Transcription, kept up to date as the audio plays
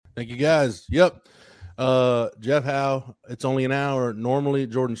Thank you, guys. Yep. Jeff Howe, it's only an hour. Normally,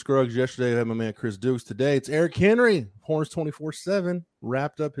 Jordan Scruggs. Yesterday, I had my man Chris Dukes. Today, it's Eric Henry, Horns 24/7,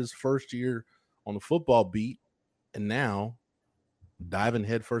 wrapped up his first year on the football beat, and now diving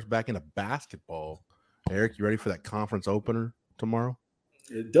headfirst back into basketball. Eric, you ready for that conference opener tomorrow?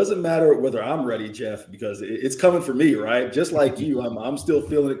 It doesn't matter whether I'm ready, Jeff, because it's coming for me, right? Just like you, I'm still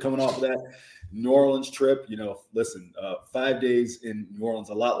feeling it coming off of that New Orleans trip. Listen, 5 days in New Orleans,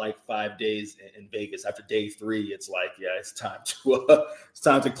 a lot like 5 days in Vegas. After day three, it's like, yeah, it's time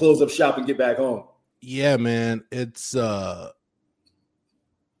to close up shop and get back home. Yeah, man. It's I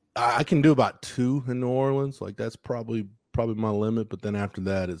can do about 2 in New Orleans. Like that's probably my limit. But then after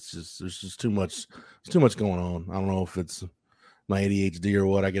that, there's just too much. There's too much going on. I don't know if it's my ADHD or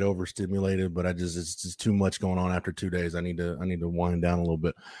what. I get overstimulated, but it's just too much going on after 2 days. I need to wind down a little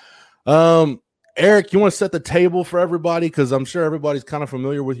bit. Eric, you want to set the table for everybody? Because I'm sure everybody's kind of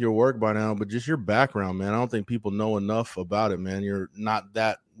familiar with your work by now, but just your background, man. I don't think people know enough about it, man. You're not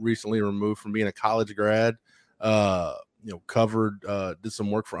that recently removed from being a college grad. Covered, did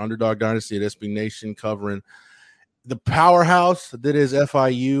some work for Underdog Dynasty at SB Nation, covering the powerhouse that is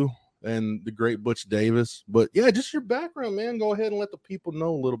FIU and the great Butch Davis. But yeah, just your background, man. Go ahead and let the people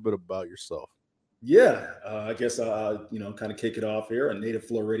know a little bit about yourself. Yeah, I guess kind of kick it off here. A native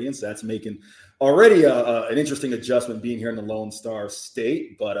Floridian, so that's making already an interesting adjustment being here in the Lone Star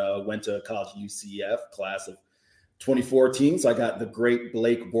State. But went to college at UCF, class of 2014. So I got the great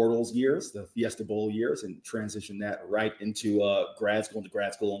Blake Bortles years, the Fiesta Bowl years, and transitioned that right into grad school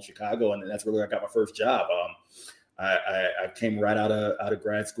in Chicago, and that's where I got my first job. I came right out of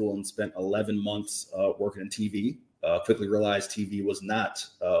grad school and spent 11 months working in TV. Quickly realized TV was not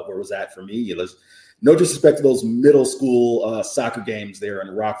where it was at for me. It was no disrespect to those middle school soccer games there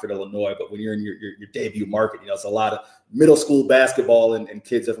in Rockford, Illinois, but when you're in your debut market, it's a lot of middle school basketball and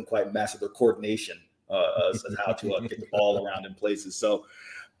kids haven't quite mastered their coordination as how to get the ball around in places. So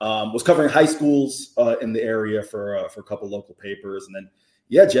was covering high schools in the area for a couple local papers. And then,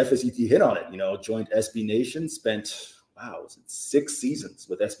 yeah, Jeff, as you hit on it, joined SB Nation, spent, 6 seasons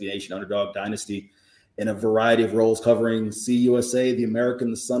with SB Nation, Underdog Dynasty, in a variety of roles covering CUSA, the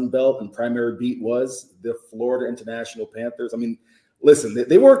American, the Sun Belt, and primary beat was the Florida International Panthers. I mean, listen,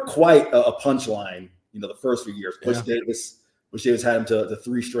 they weren't quite a punchline, the first few years. Butch Davis had him to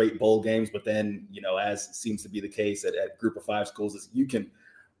 3 straight bowl games, but then, as seems to be the case at Group of 5 schools, as you can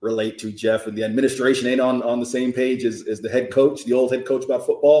relate to, Jeff, and the administration ain't on the same page as the head coach, the old head coach about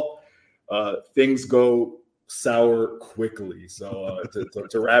football. Things go sour quickly. So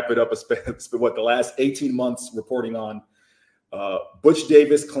to wrap it up, it's been the last 18 months reporting on Butch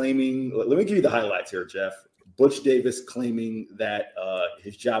Davis claiming, let me give you the highlights here, Jeff. Butch Davis claiming that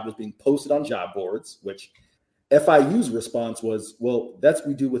his job was being posted on job boards, which FIU's response was, well, that's what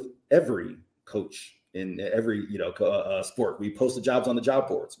we do with every coach in every sport. We post the jobs on the job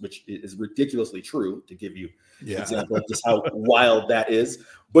boards, which is ridiculously true, to give you an example of just how wild that is.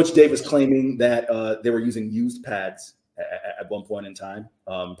 Butch Davis claiming that they were using used pads at one point in time,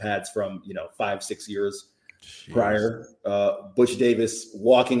 pads from 5-6 years prior. Butch Davis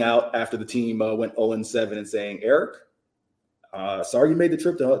walking out after the team went 0-7 and saying, Eric, sorry you made the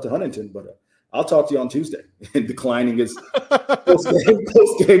trip to Huntington, but I'll talk to you on Tuesday. And declining his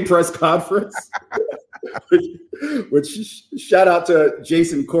post-game press conference. which shout out to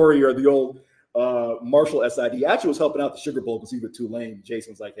Jason Corrier, the old Marshall SID. He actually was helping out the Sugar Bowl because he was Tulane.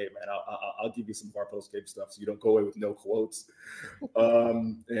 Jason was like, hey, man, I'll give you some of our post-game stuff so you don't go away with no quotes.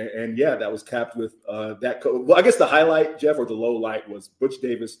 And yeah, that was capped with that. Well, I guess the highlight, Jeff, or the low light was Butch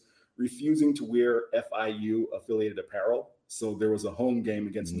Davis refusing to wear FIU-affiliated apparel. So there was a home game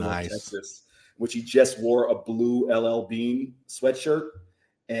against North Texas, which he just wore a blue LL Bean sweatshirt.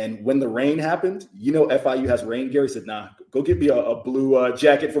 And when the rain happened, FIU has rain gear. He said, nah, go get me a blue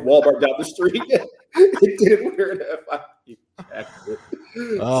jacket from Walmart down the street. He didn't wear an FIU jacket.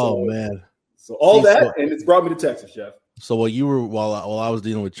 Man. So all that, and it's brought me to Texas, Jeff. So while you were, while I was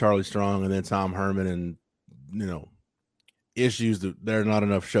dealing with Charlie Strong and then Tom Herman and, issues that there are not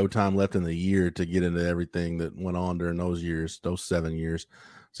enough showtime left in the year to get into everything that went on during those years, those 7 years,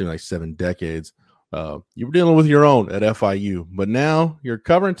 seemed like 7 decades. You were dealing with your own at FIU, but now you're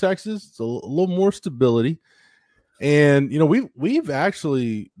covering Texas. It's a little more stability. And, we've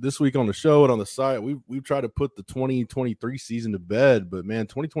actually this week on the show and on the site, we've tried to put the 2023 season to bed, but man,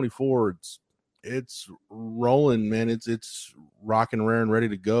 2024, it's rolling, man. It's rocking, rare, and ready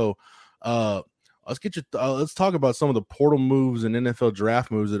to go. Let's talk about some of the portal moves and NFL draft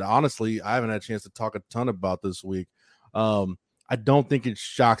moves that honestly I haven't had a chance to talk a ton about this week. I don't think it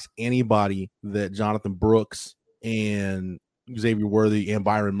shocks anybody that Jonathan Brooks and Xavier Worthy and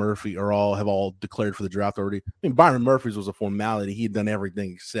Byron Murphy have all declared for the draft already. I mean, Byron Murphy's was a formality. He had done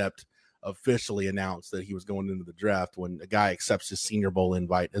everything except officially announced that he was going into the draft. When a guy accepts his Senior Bowl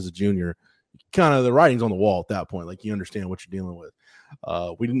invite as a junior, kind of the writing's on the wall at that point. Like, you understand what you're dealing with.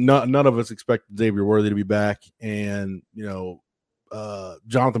 None of us expected Xavier Worthy to be back, and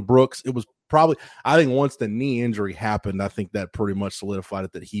Jonathan Brooks. It was probably, I think, once the knee injury happened, I think that pretty much solidified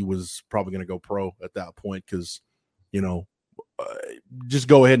it that he was probably going to go pro at that point, because just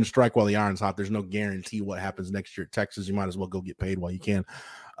go ahead and strike while the iron's hot. There's no guarantee what happens next year at Texas. You might as well go get paid while you can.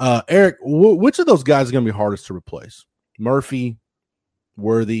 Eric, which of those guys is going to be hardest to replace? Murphy,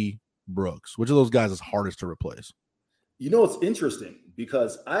 Worthy, Brooks. Which of those guys is hardest to replace? It's interesting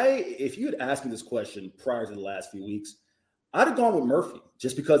because if you had asked me this question prior to the last few weeks, I'd have gone with Murphy,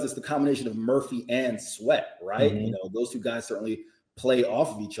 just because it's the combination of Murphy and Sweat, right? Mm-hmm. Those two guys certainly play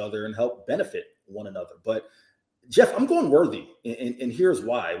off of each other and help benefit one another. But Jeff, I'm going Worthy, and here's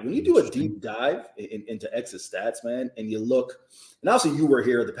why. When you do a deep dive into X's stats, man, and you look, and obviously you were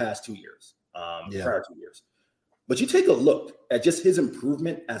here the past 2 years, prior 2 years, but you take a look at just his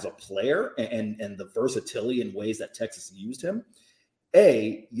improvement as a player and the versatility in ways that Texas used him.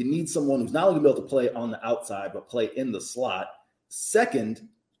 You need someone who's not only going to be able to play on the outside, but play in the slot. Second,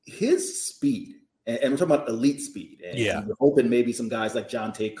 his speed, and we're talking about elite speed. And we're hoping maybe some guys like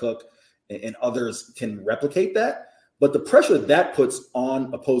Jonte Cook and others can replicate that. But the pressure that puts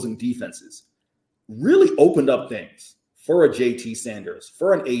on opposing defenses really opened up things for a JT Sanders,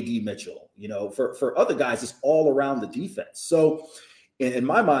 for an AD Mitchell, for other guys just all around the defense. So in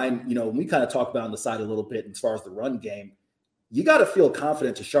my mind, when we kind of talk about on the side a little bit as far as the run game, you got to feel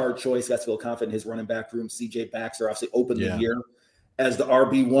confident. Tashard Choice got to feel confident in his running back room. CJ Baxter obviously opened the year as the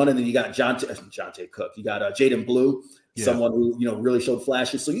RB1, and then you got Jonte Cook. You got Jaden Blue, someone who really showed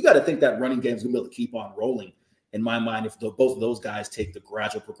flashes. So you got to think that running game is going to be able to keep on rolling. In my mind, if both of those guys take the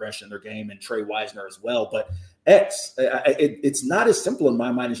gradual progression in their game, and Trey Wisner as well. But it's not as simple in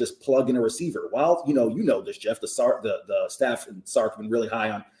my mind as just plug in a receiver. While you know this, Jeff, the staff and Sark have been really high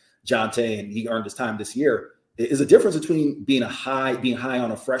on Jonte, and he earned his time this year. Is a difference between being high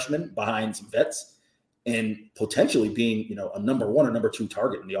on a freshman behind some vets and potentially being, a number 1 or number 2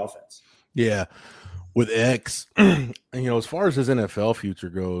 target in the offense. Yeah. With X, as far as his NFL future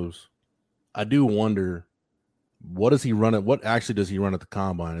goes, I do wonder, what does he run at? What actually does he run at the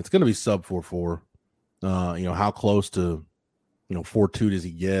combine? It's going to be sub 4.4. How close to, 4.2 does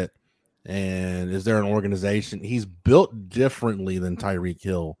he get? And is there an organization? He's built differently than Tyreek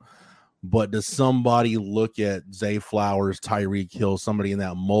Hill. But does somebody look at Zay Flowers, Tyreek Hill, somebody in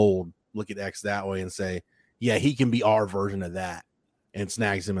that mold, look at X that way and say, yeah, he can be our version of that, and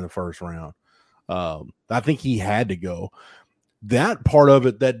snags him in the first round? I think he had to go. That part of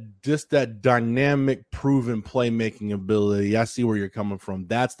it, that dynamic, proven playmaking ability, I see where you're coming from.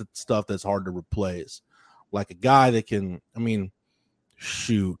 That's the stuff that's hard to replace. Like a guy that can,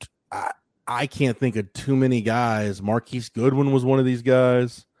 I can't think of too many guys. Marquise Goodwin was one of these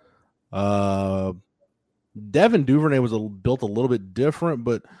guys. Devin Duvernay was built a little bit different,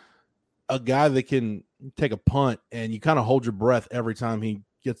 but a guy that can take a punt and you kind of hold your breath every time he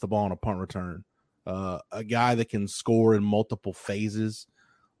gets the ball on a punt return. A guy that can score in multiple phases.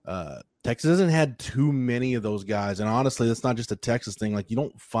 Texas hasn't had too many of those guys, and honestly, that's not just a Texas thing. Like, you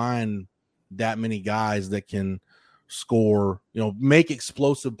don't find that many guys that can score, make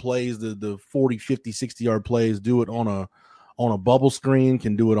explosive plays, the 40, 50, 60-yard plays, do it on a bubble screen,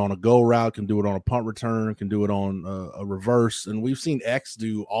 can do it on a go route, can do it on a punt return, can do it on a reverse. And we've seen X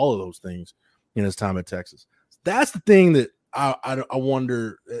do all of those things in his time at Texas. That's the thing that I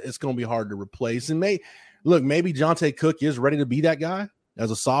wonder, it's going to be hard to replace. And maybe Jonte Cook is ready to be that guy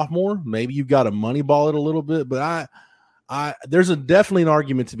as a sophomore. Maybe you've got to money ball it a little bit, but there's definitely an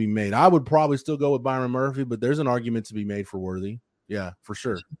argument to be made. I would probably still go with Byron Murphy, but there's an argument to be made for Worthy. Yeah, for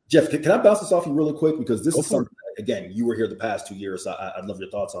sure. Jeff, can I bounce this off you really quick? Because this is something, again, you were here the past 2 years. So I'd love your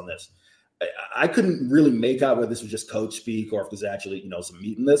thoughts on this. I couldn't really make out whether this was just coach speak or if there's actually, some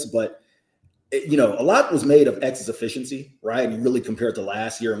meat in this, but a lot was made of X's efficiency, right? And you really compared to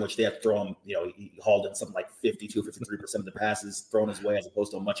last year in which they had to throw him, he hauled in something like 52, 53% of the passes thrown his way as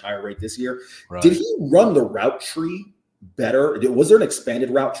opposed to a much higher rate this year. Right. Did he run the route tree better? Was there an expanded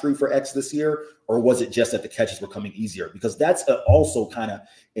route tree for X this year, or was it just that the catches were coming easier? Because that's also kind of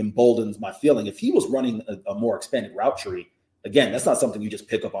emboldens my feeling. If he was running a more expanded route tree, again, that's not something you just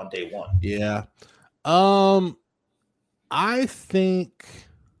pick up on day one. Yeah. I think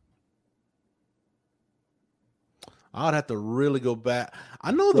I'd have to really go back.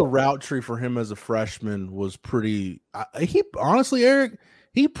 I know the route tree for him as a freshman was pretty. Honestly, Eric,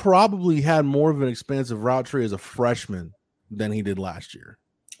 he probably had more of an expansive route tree as a freshman than he did last year.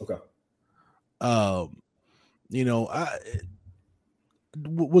 Okay.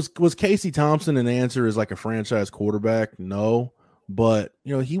 Was Casey Thompson an answer as like a franchise quarterback? No, but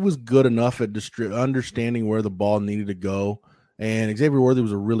he was good enough at understanding where the ball needed to go, and Xavier Worthy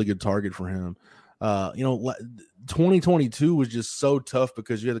was a really good target for him. 2022 was just so tough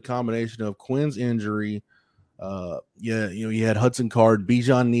because you had the combination of Quinn's injury. You had Hudson Card,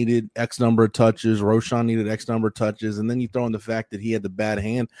 Bijan needed X number of touches, Roschon needed X number of touches, and then you throw in the fact that he had the bad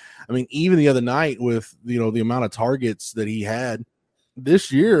hand. I mean, even the other night with the amount of targets that he had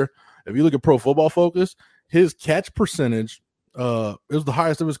this year, if you look at Pro Football Focus, his catch percentage it was the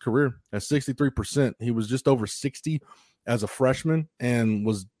highest of his career at 63%. He was just over 60 as a freshman and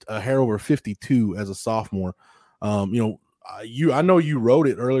was a hair over 52 as a sophomore. I know you wrote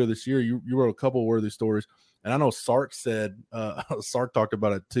it earlier this year. You wrote a couple of worthy stories. And I know Sark said, Sark talked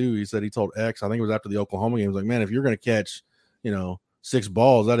about it too. He said he told X, I think it was after the Oklahoma game, he was like, man, if you're going to catch, 6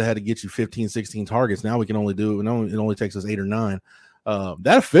 balls, that had to get you 15, 16 targets. Now we can only do it. It only takes us 8 or 9.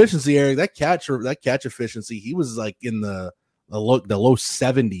 That efficiency, Eric, that catch efficiency, he was like in the low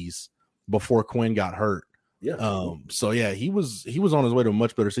 70s before Quinn got hurt. Yeah. He was on his way to a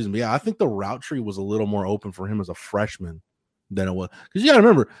much better season. But yeah, I think the route tree was a little more open for him as a freshman than it was. Because you got to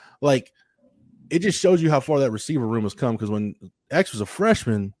remember, like, it just shows you how far that receiver room has come. Because when X was a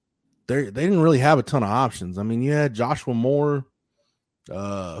freshman, they didn't really have a ton of options. I mean, you had Joshua Moore,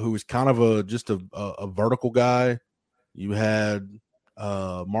 who was kind of just a vertical guy. You had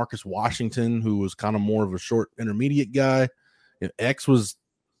Marcus Washington, who was kind of more of a short intermediate guy. And X was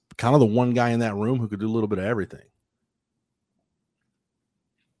kind of the one guy in that room who could do a little bit of everything.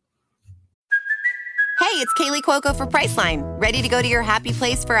 Hey, it's Kaylee Cuoco for Priceline. Ready to go to your happy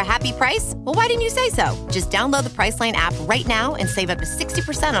place for a happy price? Well, why didn't you say so? Just download the Priceline app right now and save up to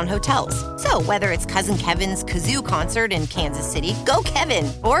 60% on hotels. So whether it's Cousin Kevin's Kazoo Concert in Kansas City, go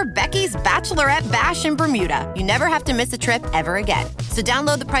Kevin, or Becky's Bachelorette Bash in Bermuda, you never have to miss a trip ever again. So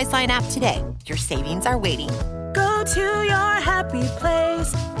download the Priceline app today. Your savings are waiting. Go to your happy place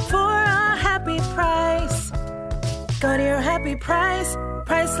for a happy price. Go to your happy price,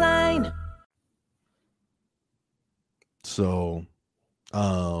 Priceline. So,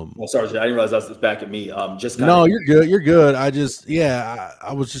 sorry, I didn't realize that was back at me. You're good. You're good. I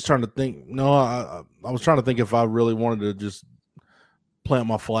was just trying to think. I was trying to think if I really wanted to just plant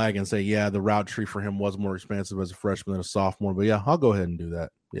my flag and say, yeah, the route tree for him was more expansive as a freshman than a sophomore. But yeah, I'll go ahead and do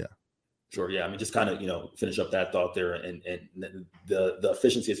that. Yeah. Sure. Yeah. I mean, just kind of, finish up that thought there, and the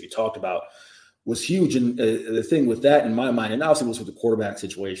efficiency, as we talked about, was huge. And the thing with that in my mind, and obviously what's with the quarterback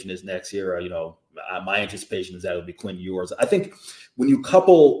situation is next year, my anticipation is that it'll be Quinn Ewers. I think when you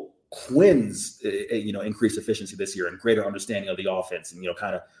couple Quinn's, increased efficiency this year and greater understanding of the offense and,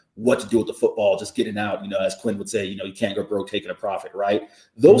 kind of what to do with the football, just getting out, as Quinn would say, you can't go broke taking a profit, right?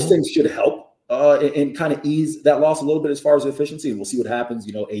 Those things should help and kind of ease that loss a little bit as far as efficiency. And we'll see what happens.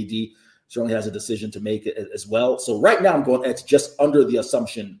 AD certainly has a decision to make as well. So right now I'm going X just under the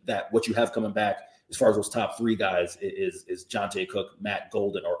assumption that what you have coming back as far as those top 3 guys is Jonte Cook, Matt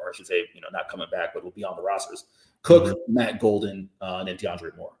Golden, or I should say, not coming back, but will be on the rosters. Cook, Matt Golden, and then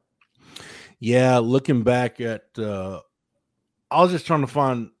DeAndre Moore. Yeah, looking back at, I was just trying to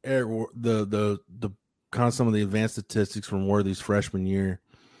find the kind of some of the advanced statistics from Worthy's freshman year,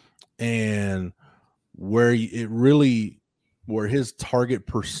 and where his target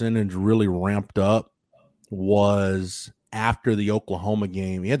percentage really ramped up was after the Oklahoma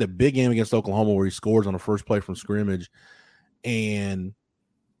game. He had the big game against Oklahoma where he scores on the first play from scrimmage. And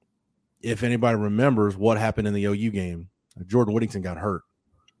if anybody remembers what happened in the OU game, Jordan Whittington got hurt.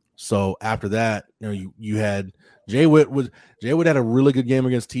 So after that, you had Jay Witt had a really good game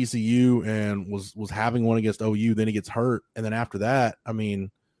against TCU and was having one against OU. Then he gets hurt. And then after that, I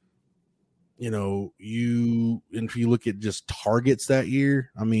mean, if you look at just targets that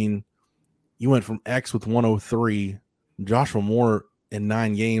year, I mean, you went from X with 103, Joshua Moore in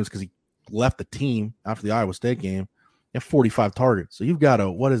 9 games because he left the team after the Iowa State game, you have 45 targets. So you've got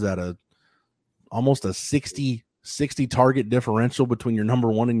almost a 60 target differential between your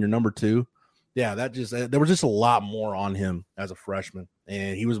number 1 and your number 2. Yeah, there was just a lot more on him as a freshman,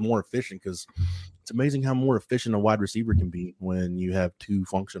 and he was more efficient because it's amazing how more efficient a wide receiver can be when you have 2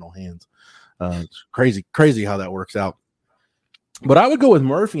 functional hands. It's crazy how that works out. But I would go with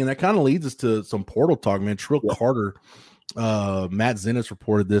Murphy, and that kind of leads us to some portal talk, man. Trill Carter, Matt Zennis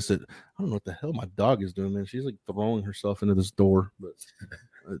reported this. I don't know what the hell my dog is doing, man. She's like throwing herself into this door, but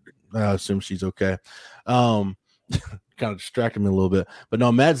I assume she's okay. Kind of distracted me a little bit. But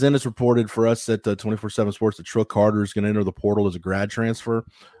no, Matt Zennis reported for us at 24/7 Sports that Trill Carter is going to enter the portal as a grad transfer.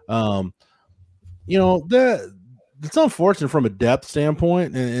 it's unfortunate from a depth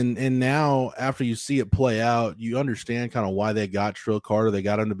standpoint, and now after you see it play out, you understand kind of why they got Trill Carter. They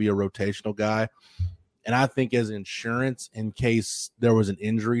got him to be a rotational guy, and I think as insurance in case there was an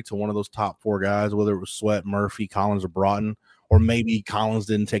injury to one of those top 4 guys, whether it was Sweat, Murphy, Collins, or Broughton, or maybe Collins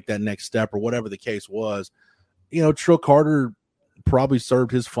didn't take that next step, or whatever the case was. Trill Carter probably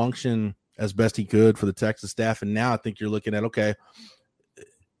served his function as best he could for the Texas staff, and now I think you're looking at, okay,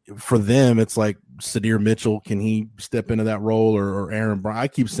 for them, it's like Sadir Mitchell. Can he step into that role, or Aaron Bryant? I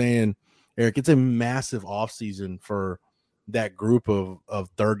keep saying, Eric, it's a massive offseason for that group of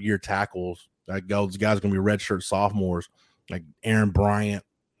third-year tackles. Like those guys are going to be redshirt sophomores, like Aaron Bryant,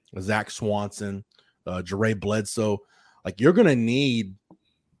 Zach Swanson, Jere Bledsoe. Like you're going to need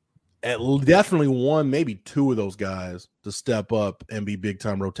definitely 1, maybe 2 of those guys to step up and be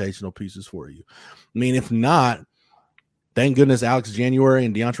big-time rotational pieces for you. I mean, if not, thank goodness Alex January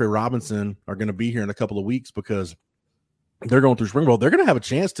and DeAndre Robinson are going to be here in a couple of weeks because they're going through spring ball. They're going to have a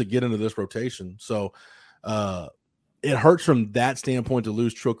chance to get into this rotation. So it hurts from that standpoint to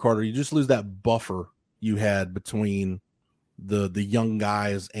lose Trill Carter. You just lose that buffer you had between the young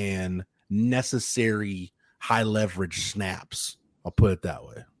guys and necessary high leverage snaps. I'll put it that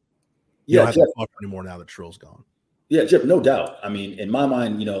way. You don't have to buffer anymore now that Trill's gone. Yeah, Jeff, no doubt. I mean, in my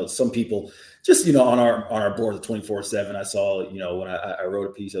mind, some people just, on our board of 24/7, I saw, when I wrote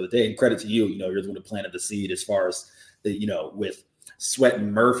a piece the other day, and credit to you, you're the one who planted the seed as far as, with Sweat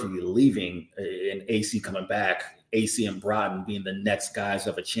and Murphy leaving and AC coming back, AC and Broughton being the next guys who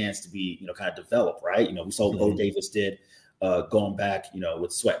have a chance to be, kind of develop, right? We saw what Bo Davis did going back,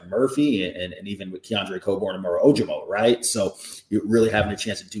 with Sweat and Murphy and even with Keandre Coburn and Moro Ojimo, right? So you're really having a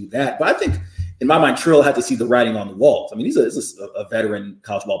chance to do that. But I think, in my mind, Trill had to see the writing on the walls. I mean, he's a veteran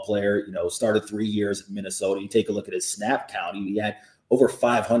college ball player, started 3 years in Minnesota. You take a look at his snap count. He had over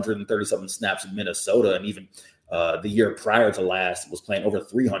 530-something snaps in Minnesota. And even the year prior to last was playing over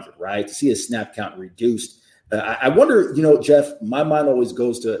 300, right? To see his snap count reduced. I wonder, Jeff, my mind always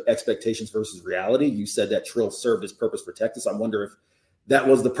goes to expectations versus reality. You said that Trill served his purpose for Texas. I wonder if that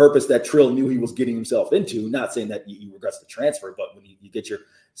was the purpose that Trill knew he was getting himself into. Not saying that he regrets the transfer, but when you get your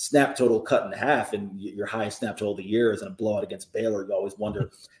snap total cut in half and your highest snap total of the year is in a blowout against Baylor, you always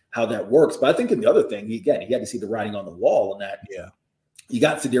wonder how that works. But I think in the other thing, he had to see the writing on the wall, and that you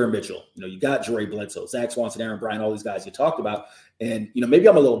got Sadir Mitchell, you got Jere Bledsoe, Zach Swanson, Aaron Bryant, all these guys you talked about. And, maybe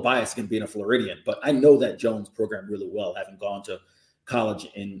I'm a little biased against being a Floridian, but I know that Jones program really well, having gone to college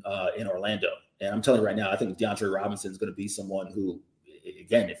in Orlando. And I'm telling you right now, I think DeAndre Robinson is going to be someone who,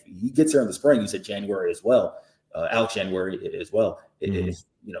 again, if he gets here in the spring, you said January as well, Alex January as well. If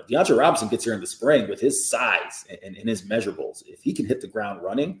DeAndre Robinson gets here in the spring with his size and his measurables, if he can hit the ground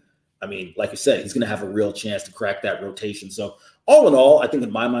running, I mean, like you said, he's going to have a real chance to crack that rotation. So all in all, I think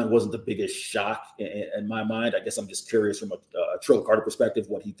in my mind wasn't the biggest shock in my mind. I guess I'm just curious from a Trill Carter perspective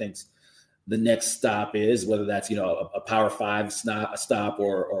what he thinks the next stop is, whether that's, a Power 5 stop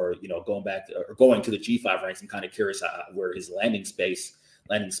or going back or going to the G5 ranks. I'm kind of curious where his landing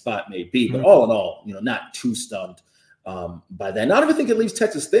spot may be. But all in all, not too stunned by that. Not even think it leaves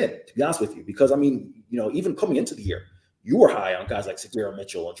Texas thin, to be honest with you, because I mean, even coming into the year, you were high on guys like Sadir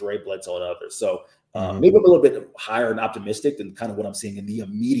Mitchell and Jere Bledsoe and others. So maybe I'm a little bit higher and optimistic than kind of what I'm seeing in the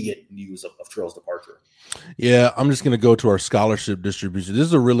immediate news of Trill's departure. Yeah, I'm just going to go to our scholarship distribution. This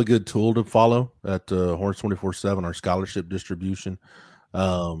is a really good tool to follow at Horns 24/7, our scholarship distribution.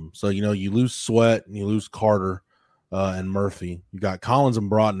 So, you lose Sweat and you lose Carter and Murphy. You got Collins and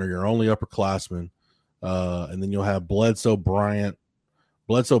Broughton are your only upperclassmen. And then you'll have Bledsoe, Bryant,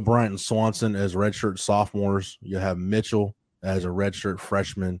 and Swanson as redshirt sophomores. You have Mitchell as a redshirt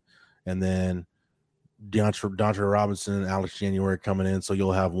freshman, and then DeAndre Robinson and Alex January coming in. So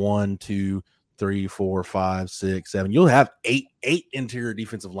you'll have 1, 2, 3, 4, 5, 6, 7. You'll have eight interior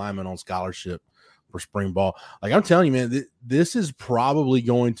defensive linemen on scholarship for spring ball. Like I'm telling you, man, this is probably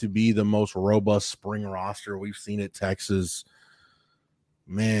going to be the most robust spring roster we've seen at Texas.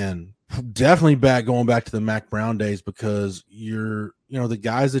 Man, definitely going back to the Mac Brown days, because the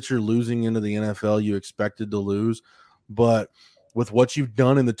guys that you're losing into the NFL you expected to lose, but with what you've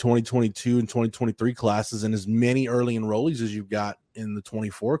done in the 2022 and 2023 classes and as many early enrollees as you've got in the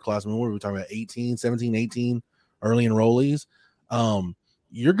 24 class, I mean, what are we talking about? 17, 18 early enrollees.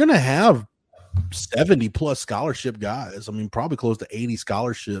 You're going to have 70 plus scholarship guys. I mean, probably close to 80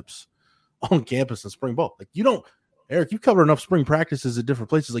 scholarships on campus in spring ball. Like Eric, you cover enough spring practices at different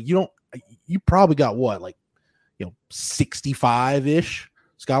places. Like you probably got 65-ish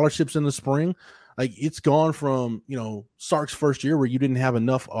scholarships in the spring. Like it's gone from, Sark's first year where you didn't have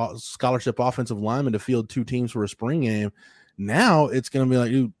enough scholarship offensive linemen to field 2 teams for a spring game. Now it's going to be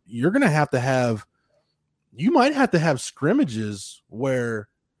like, dude, you're going to have you might have to have scrimmages where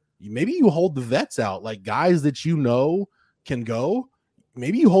maybe you hold the vets out, like guys that you know can go.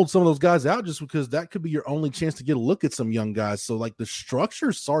 Maybe you hold some of those guys out just because that could be your only chance to get a look at some young guys. So like the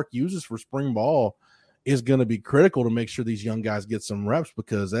structure Sark uses for spring ball is going to be critical to make sure these young guys get some reps,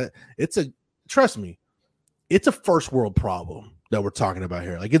 because trust me, it's a first world problem that we're talking about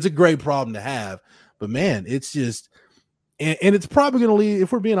here. Like, it's a great problem to have, but man, it's just, and it's probably going to lead,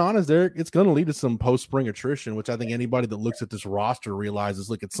 if we're being honest, Eric, it's going to lead to some post-spring attrition, which I think anybody that looks at this roster realizes,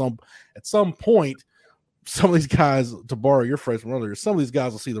 look, at some point, some of these guys, to borrow your phrase from earlier, some of these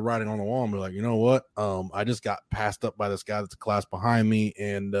guys will see the writing on the wall and be like, you know what? I just got passed up by this guy that's a class behind me.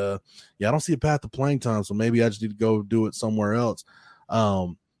 And I don't see a path to playing time. So maybe I just need to go do it somewhere else.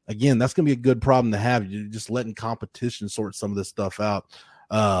 Again, that's going to be a good problem to have. You're just letting competition sort some of this stuff out.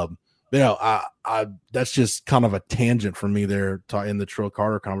 That's just kind of a tangent for me there in the Trill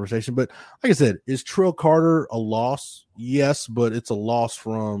Carter conversation. But like I said, is Trill Carter a loss? Yes, but it's a loss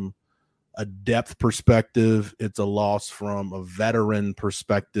from a depth perspective. It's a loss from a veteran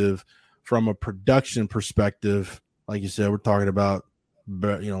perspective, from a production perspective. Like you said, we're talking about,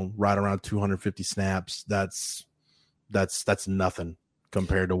 right around 250 snaps. That's nothing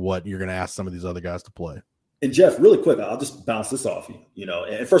compared to what you're going to ask some of these other guys to play. And Jeff, really quick, I'll just bounce this off you.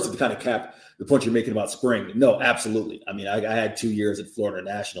 And first to kind of cap the point you're making about spring. No, absolutely. I mean, I had 2 years at Florida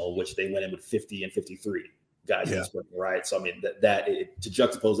National, which they went in with 50 and 53 guys in spring, right? So I mean, to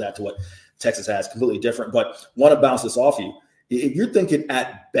juxtapose that to what Texas has, completely different. But want to bounce this off you. If you're thinking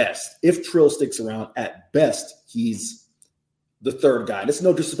at best, if Trill sticks around, at best he's the third guy. This is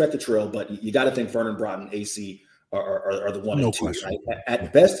no disrespect to Trill, but you got to think Vernon Broughton, AC are the one and two. Right?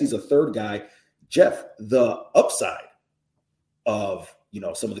 At best, he's a third guy. Jeff, the upside of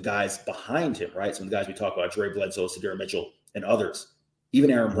some of the guys behind him, right? Some of the guys we talk about, Dre Bledsoe, Sadir Mitchell, and others,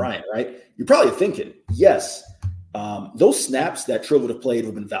 even Aaron Bryant, right? You're probably thinking, yes, those snaps that Trill would have played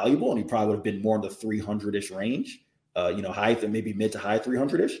would have been valuable, and he probably would have been more in the 300-ish range, high, maybe mid to high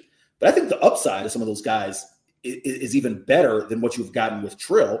 300-ish. But I think the upside of some of those guys is even better than what you've gotten with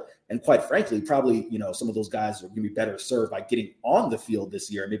Trill. And quite frankly, probably, some of those guys are going to be better served by getting on the field this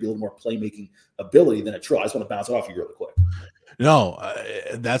year, maybe a little more playmaking ability than a Trill. I just want to bounce off you really quick. No,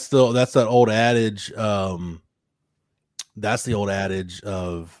 that's that old adage. That's the old adage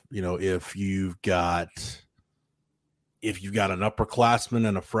of, if you've got an upperclassman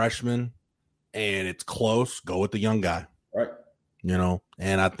and a freshman and it's close, go with the young guy. Right.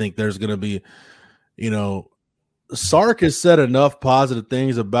 And I think there's going to be, Sark has said enough positive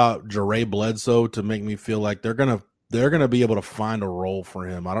things about Dre Bledsoe to make me feel like they're gonna be able to find a role for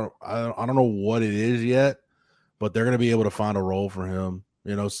him. I don't know what it is yet, but they're gonna be able to find a role for him.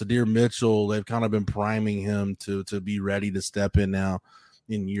 Sadir Mitchell, they've kind of been priming him to be ready to step in now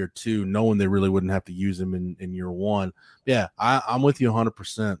in year 2, knowing they really wouldn't have to use him in year 1. Yeah, I'm with you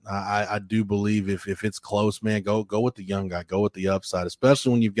 100%. I do believe if it's close, man, go with the young guy, go with the upside,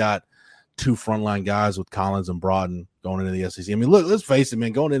 especially when you've got 2 frontline guys with Collins and Broughton going into the SEC. I mean, look, let's face it,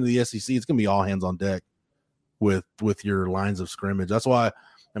 man, going into the SEC, it's going to be all hands on deck with your lines of scrimmage. That's why,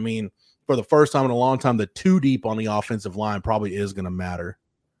 I mean, for the first time in a long time, the 2 deep on the offensive line probably is going to matter,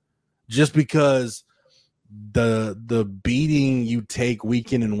 just because the beating you take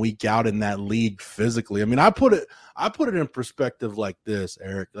week in and week out in that league physically. I mean, I put it in perspective like this,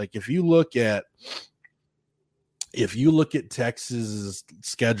 Eric. Like, if you look at Texas's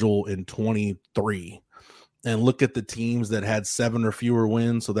schedule in 23 and look at the teams that had 7 or fewer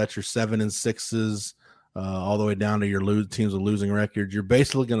wins, so that's your 7 and 6s, all the way down to your teams with losing records, you're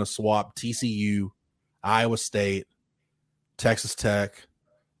basically going to swap TCU, Iowa State, Texas Tech,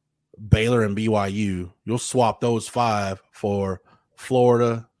 Baylor, and BYU. You'll swap those 5 for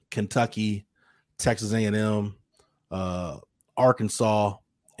Florida, Kentucky, Texas A&M, Arkansas,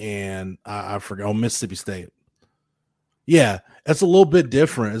 and I forgot, Mississippi State. Yeah, that's a little bit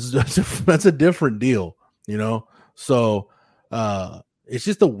different. That's a different deal, So it's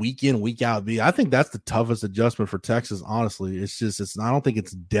just a week in, week out. I think that's the toughest adjustment for Texas, honestly. I don't think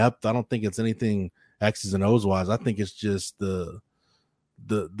it's depth. I don't think it's anything X's and O's wise. I think it's just the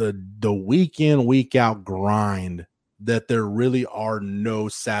week in, week out grind that there really are no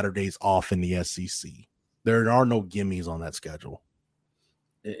Saturdays off in the SEC. There are no gimmies on that schedule.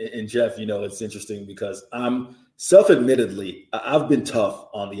 And Jeff, it's interesting because I'm self-admittedly, I've been tough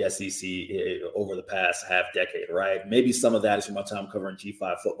on the SEC over the past half decade, right? Maybe some of that is from my time covering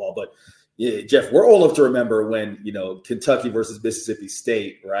G5 football, but yeah, Jeff, we're old enough to remember when, Kentucky versus Mississippi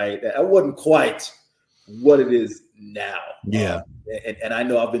State, right? That wasn't quite what it is now. Yeah. And I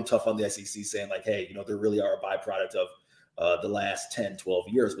know I've been tough on the SEC saying like, hey, they really are a byproduct of the last 10, 12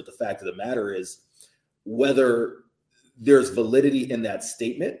 years. But the fact of the matter is, whether there's validity in that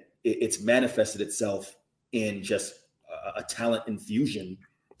statement, it's manifested itself in just a talent infusion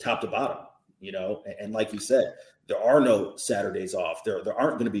top to bottom, and like you said, there are no Saturdays off. There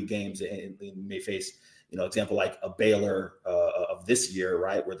aren't going to be games, and we may face, example like a Baylor of this year,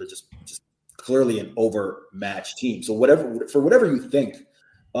 right, where they're just clearly an overmatched team. So whatever you think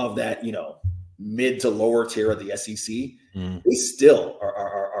of that, mid to lower tier of the SEC, they still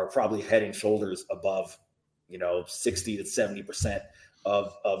are probably head and shoulders above, 60 to 70%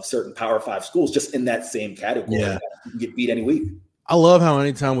 of certain Power 5 schools just in that same category. Yeah. You can get beat any week. I love how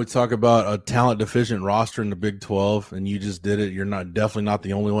anytime we talk about a talent deficient roster in the Big 12 and you just did it, you're definitely not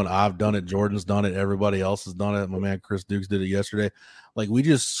the only one. I've done it. Jordan's done it. Everybody else has done it. My man Chris Dukes did it yesterday. Like, we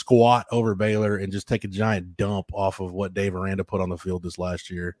just squat over Baylor and just take a giant dump off of what Dave Aranda put on the field this last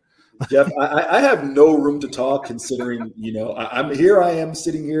year. Jeff, I have no room to talk considering, I am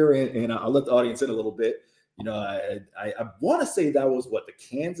sitting here and I'll let the audience in a little bit. I want to say that was the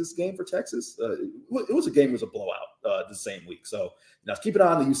Kansas game for Texas. It was a blowout the same week. So I was keeping an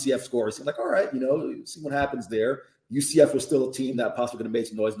eye on the UCF scores. I'm like, all right, see what happens there. UCF was still a team that possibly going to make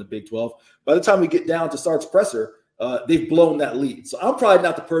some noise in the Big 12. By the time we get down to Sark's presser, they've blown that lead. So I'm probably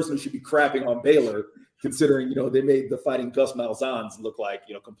not the person who should be crapping on Baylor, considering, they made the Fighting Gus Malzahn's look like,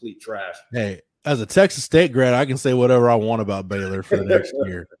 complete trash. Hey, as a Texas State grad, I can say whatever I want about Baylor for the next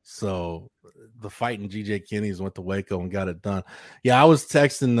year. So the Fighting GJ Kinney's went to Waco and got it done. Yeah, I was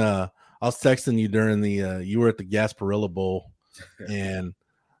texting you during the you were at the Gasparilla Bowl, and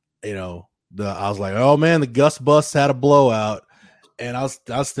I was like, oh man, the Gus Bus had a blowout. And I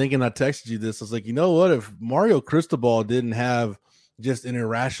was thinking, I texted you this. I was like, you know what? If Mario Cristobal didn't have just an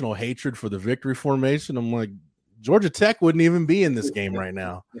irrational hatred for the victory formation, I'm like, Georgia Tech wouldn't even be in this game right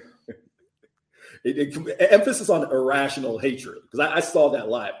now. Emphasis on irrational hatred, because I saw that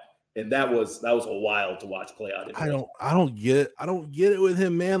live, and that was a wild to watch play out. I don't get it. I don't get it with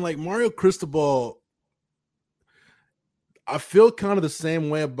him, man. Like, Mario Cristobal, I feel kind of the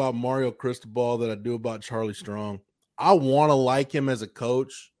same way about Mario Cristobal that I do about Charlie Strong. I want to like him as a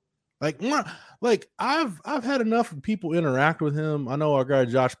coach. Like I've had enough of people interact with him. I know our guy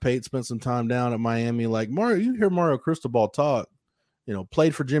Josh Pate spent some time down at Miami. Like, Mario, you hear Mario Cristobal talk,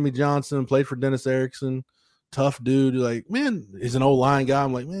 played for Jimmy Johnson, played for Dennis Erickson, tough dude. Like, man, he's an O-line guy.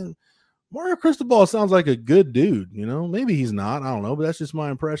 I'm like, man, Mario Cristobal sounds like a good dude. Maybe he's not. I don't know, but that's just my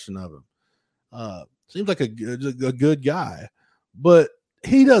impression of him. Seems like a good guy, but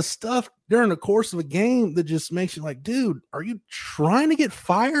he does stuff during the course of a game that just makes you like, dude, are you trying to get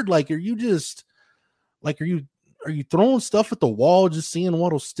fired? Like, are you throwing stuff at the wall, just seeing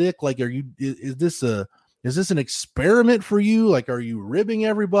what'll stick? Like, is this an experiment for you? Like, are you ribbing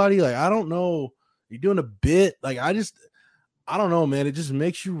everybody? Like, I don't know. You're doing a bit. Like, I don't know, man. It just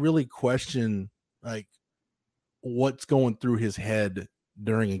makes you really question, like, what's going through his head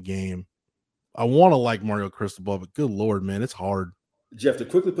during a game. I want to like Mario Cristobal, but good Lord, man, it's hard. Jeff, to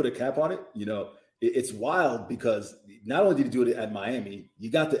quickly put a cap on it, it's wild because not only did he do it at Miami, you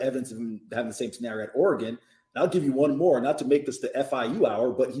got the evidence of him having the same scenario at Oregon. And I'll give you one more, not to make this the FIU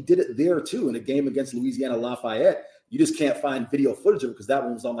hour, but he did it there too in a game against Louisiana Lafayette. You just can't find video footage of it because that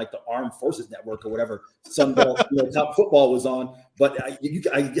one was on like the Armed Forces Network or whatever. Sunbelt, top football was on. But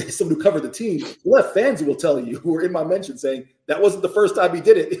I someone who covered the team, we'll have fans who will tell you, who were in my mention, saying that wasn't the first time he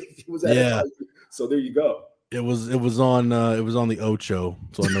did it. It was at FIU. So there you go. It was on the Ocho,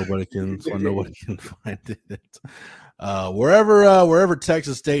 so nobody can find it. Wherever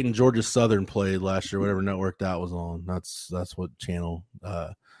Texas State and Georgia Southern played last year, whatever network that was on, that's what channel. You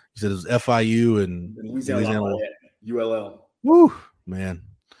said it was FIU and Louisiana ULL. Woo, man!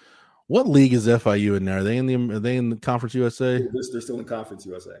 What league is FIU in there? Are they in the Conference USA? They're still in Conference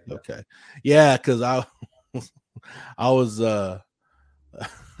USA. Yeah. Okay, yeah, because I was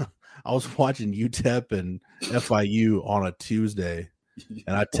I was watching UTEP and FIU on a Tuesday,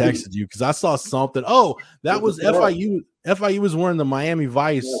 and I texted you because I saw something. Oh, that was FIU. FIU was wearing the Miami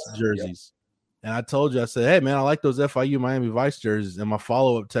Vice jerseys. And I told you, I said, hey, man, I like those FIU Miami Vice jerseys. And my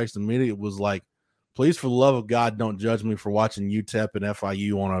follow-up text immediately was like, please, for the love of God, don't judge me for watching UTEP and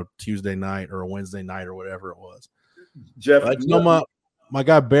FIU on a Tuesday night or a Wednesday night or whatever it was. Jeff, my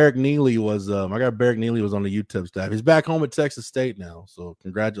guy Barrick Neely was on the UTEP staff. He's back home at Texas State now. So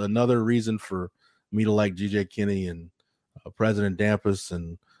another reason for me to like GJ Kinney and President Dampus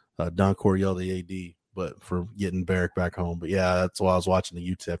and Don Coryell, the AD, but for getting Barrick back home. But yeah, that's why I was watching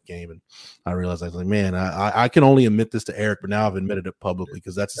the UTEP game, and I realized I was like, man, I can only admit this to Eric, but now I've admitted it publicly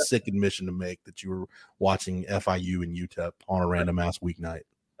because that's a sick admission to make that you were watching FIU and UTEP on a random ass weeknight.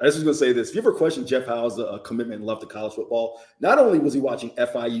 I was just going to say this. If you ever question Jeff Howe's commitment and love to college football, not only was he watching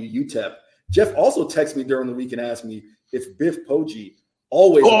FIU, UTEP, Jeff also texted me during the week and asked me if Biff Poggi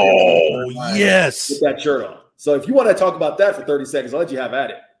always yes, with that shirt on. So if you want to talk about that for 30 seconds, I'll let you have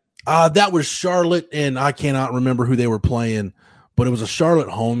at it. That was Charlotte, and I cannot remember who they were playing, but it was a Charlotte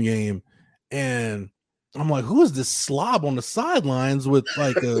home game, and I'm like, who is this slob on the sidelines with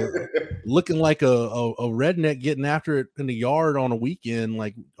like looking like a redneck getting after it in the yard on a weekend,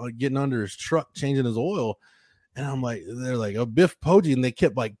 like getting under his truck, changing his oil. And I'm like, they're like a Biff Poggi, and they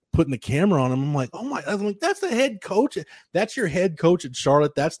kept like putting the camera on him. I'm like, oh my, I'm like, that's the head coach. That's your head coach at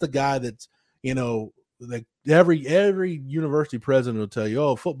Charlotte. That's the guy that's, like every university president will tell you,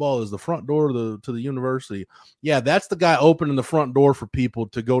 oh, football is the front door to the university. Yeah, that's the guy opening the front door for people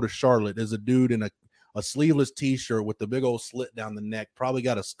to go to Charlotte, as a dude in a sleeveless t-shirt with the big old slit down the neck, probably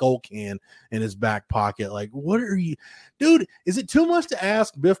got a Skull can in his back pocket. Like, what are you, dude? Is it too much to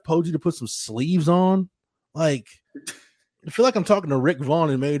ask Biff Poggi to put some sleeves on? Like, I feel like I'm talking to Rick Vaughn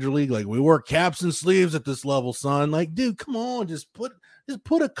in Major League. Like, we wear caps and sleeves at this level, son. Like, dude, come on, just put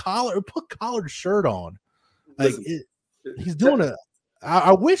a collared shirt on. Like, he's doing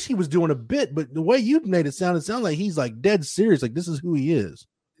I wish he was doing a bit, but the way you made it sound like he's like dead serious. Like, this is who he is.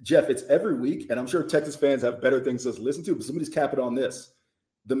 Jeff, it's every week, and I'm sure Texas fans have better things to listen to, but somebody's capping on this.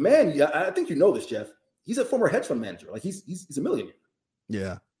 The man, I think you know this, Jeff. He's a former hedge fund manager. Like, he's a millionaire.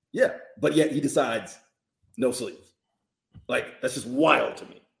 Yeah. Yeah, but yet he decides no sleeves. Like, that's just wild to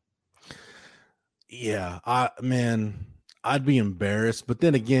me. Yeah, I'd be embarrassed, but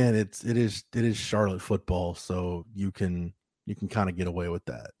then again, it is Charlotte football, so you can kind of get away with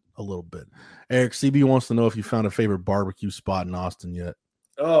that a little bit. Eric, CB wants to know if you found a favorite barbecue spot in Austin yet.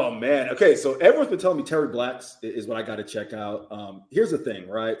 Oh, man. Okay, so everyone's been telling me Terry Black's is what I got to check out. Here's the thing,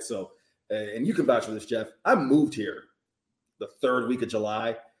 right? So, and you can vouch for this, Jeff. I moved here the third week of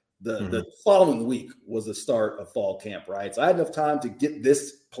July. The following week was the start of fall camp, right? So I had enough time to get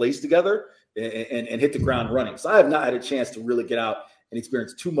this place together and hit the ground running. So I have not had a chance to really get out and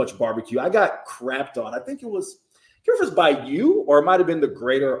experience too much barbecue. I got crapped on. I think it was by you, or it might have been the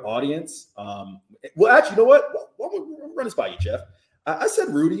greater audience. Well, actually, you know what? We'll run this by you, Jeff. I said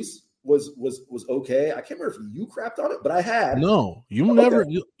Rudy's was okay. I can't remember if you crapped on it, but I had. No, you'll never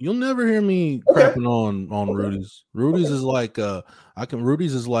hear me crapping on Rudy's. Rudy's is like I compare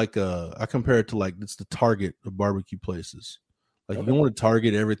it to like it's the Target of barbecue places. Like you want to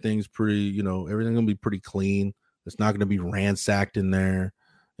Target, everything's pretty, everything's gonna be pretty clean. It's not gonna be ransacked in there.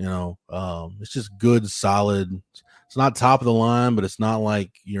 It's just good, solid. It's not top of the line, but it's not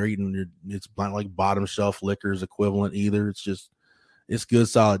like it's not like bottom shelf liquors equivalent either. It's good,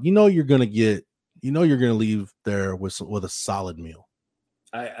 solid. You're gonna leave there with a solid meal.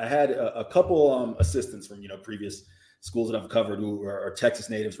 I had a couple assistants from previous schools that I've covered who are Texas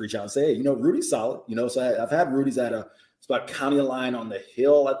natives reach out and say, hey, Rudy's solid. So I've had Rudy's at it's about County Line on the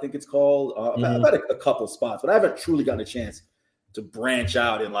Hill, I think it's called. I've had a couple spots, but I haven't truly gotten a chance to branch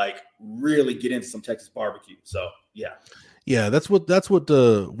out and like really get into some Texas barbecue. So yeah, that's what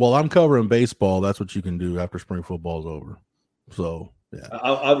while I'm covering baseball, that's what you can do after spring football's over. So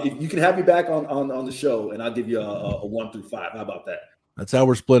yeah, you can have me back on the show, and I'll give you a 1 through 5. How about that? That's how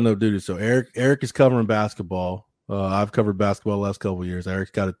we're splitting up duty. So Eric is covering basketball. I've covered basketball the last couple of years.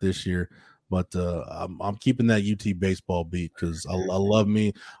 Eric's got it this year, but I'm keeping that UT baseball beat because I love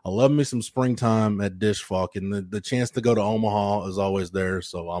me some springtime at Dish Falk, and the chance to go to Omaha is always there.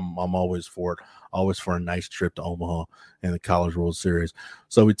 So I'm always for it. Always for a nice trip to Omaha and the College World Series.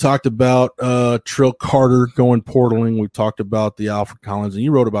 So we talked about Trill Carter going portaling. We talked about the Alfred Collins, and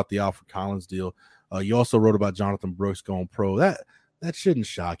you wrote about the Alfred Collins deal. You also wrote about Jonathan Brooks going pro. That shouldn't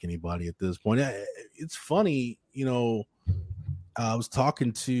shock anybody at this point. It's funny, I was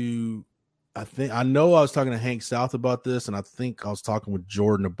talking to I was talking to Hank South about this, and I think I was talking with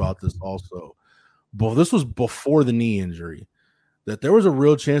Jordan about this also. But this was before the knee injury. That there was a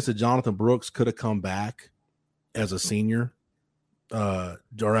real chance that Jonathan Brooks could have come back as a senior or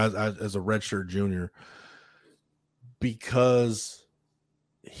as a redshirt junior, because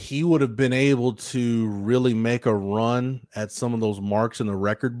he would have been able to really make a run at some of those marks in the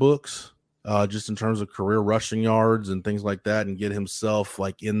record books, just in terms of career rushing yards and things like that, and get himself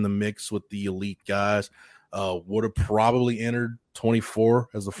like in the mix with the elite guys. Would have probably entered 24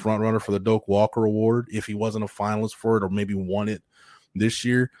 as the front runner for the Doak Walker Award if he wasn't a finalist for it, or maybe won it this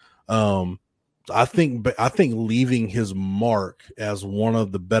year. I think leaving his mark as one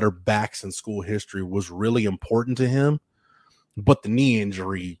of the better backs in school history was really important to him, but the knee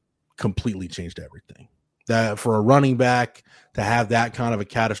injury completely changed everything. That for a running back to have that kind of a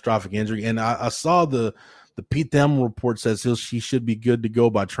catastrophic injury, and I saw the Pete Thamel report says he should be good to go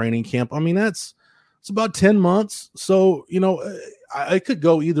by training camp. I mean, it's about 10 months. So, it could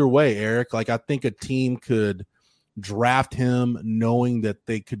go either way, Eric. Like, I think a team could draft him knowing that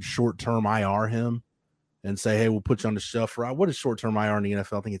they could short-term IR him and say, hey, we'll put you on the shelf for what is short-term IR in the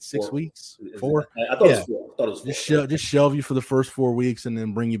NFL? I think it's 6 weeks. 4? I thought it was 4. Just shelve you for the first 4 weeks and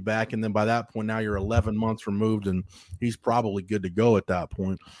then bring you back. And then by that point, now you're 11 months removed, and he's probably good to go at that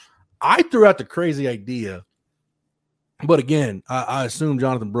point. I threw out the crazy idea. But again, I assume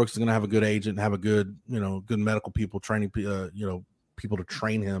Jonathan Brooks is going to have a good agent, have a good, good medical people training, people to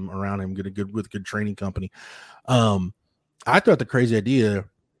train him around him, with a good training company. I thought the crazy idea,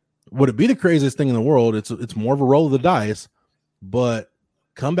 would it be the craziest thing in the world? It's more of a roll of the dice, but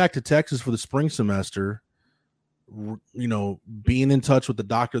come back to Texas for the spring semester, being in touch with the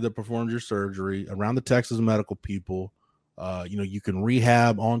doctor that performed your surgery, around the Texas medical people. You can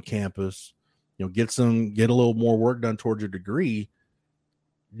rehab on campus, get a little more work done towards your degree,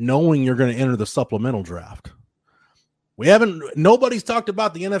 knowing you're going to enter the supplemental draft. Nobody's talked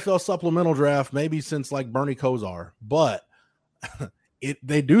about the NFL supplemental draft maybe since like Bernie Kosar, but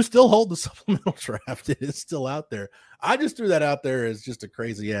they do still hold the supplemental draft. It is still out there. I just threw that out there as just a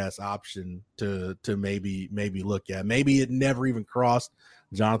crazy ass option to maybe look at. Maybe it never even crossed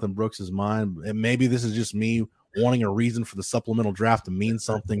Jonathan Brooks's mind, and maybe this is just me wanting a reason for the supplemental draft to mean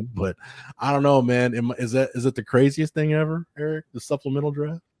something, but I don't know, man. Is it the craziest thing ever, Eric? The supplemental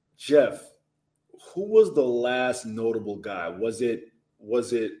draft? Jeff, who was the last notable guy? Was it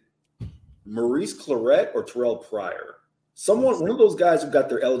Maurice Clarett or Terrell Pryor? One of those guys who got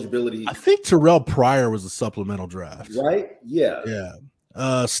their eligibility. I think Terrell Pryor was a supplemental draft. Right? Yeah.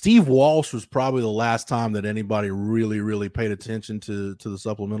 Yeah. Steve Walsh was probably the last time that anybody really, really paid attention to the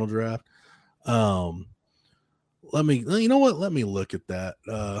supplemental draft. Let me look at that.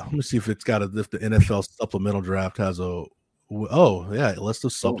 Let me see if the NFL supplemental draft has a list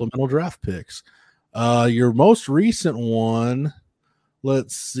of supplemental draft picks. Your most recent one,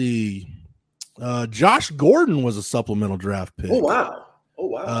 let's see. Josh Gordon was a supplemental draft pick. Oh wow.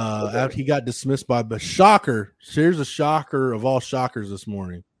 Okay. After he got dismissed by shocker. Here's a shocker of all shockers this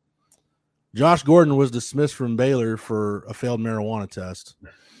morning. Josh Gordon was dismissed from Baylor for a failed marijuana test.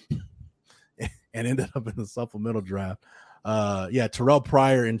 And ended up in the supplemental draft. Terrell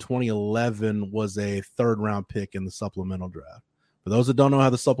Pryor in 2011 was a 3rd round pick in the supplemental draft. For those that don't know how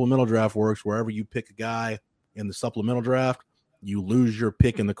the supplemental draft works, wherever you pick a guy in the supplemental draft, you lose your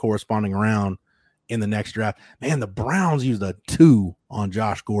pick in the corresponding round in the next draft. Man, the Browns used a 2 on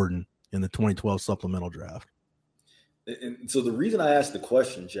Josh Gordon in the 2012 supplemental draft. And so the reason I asked the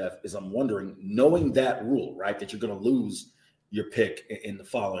question, Jeff, is I'm wondering, knowing that rule, right, that you're going to lose your pick in the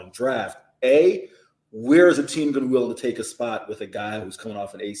following draft, A, where is a team going to be willing to take a spot with a guy who's coming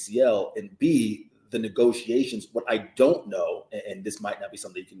off an ACL? And B, the negotiations. What I don't know, and this might not be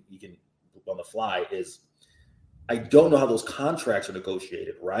something you can on the fly, is I don't know how those contracts are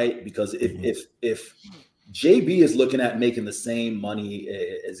negotiated, right? Because if JB is looking at making the same money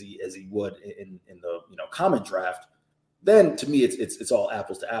as he would in the common draft, then to me it's all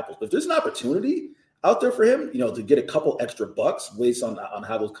apples to apples. But if there's an opportunity out there for him, to get a couple extra bucks based on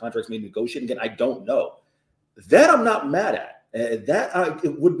how those contracts may negotiate. Again, I don't know. That I'm not mad at.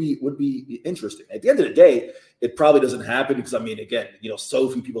 It would be interesting. At the end of the day, it probably doesn't happen because, again, so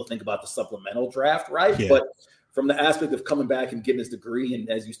few people think about the supplemental draft, right? Yeah. But from the aspect of coming back and getting his degree, and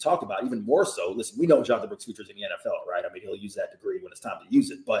as you talked about, even more so, listen, we know Jonathan Brooks' future is in the NFL, right? He'll use that degree when it's time to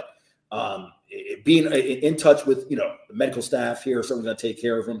use it. But being in touch with, the medical staff here, someone's going to take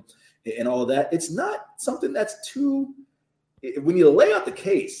care of him, and all of that, it's not something that's too, when you lay out the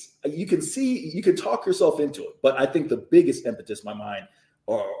case, you can talk yourself into it. But I think the biggest impetus in my mind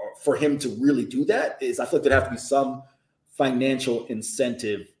or for him to really do that is I feel like there'd have to be some financial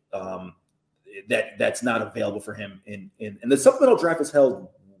incentive that's not available for him. And the supplemental draft is held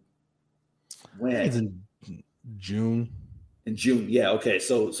when? It's in June. In June, yeah. Okay,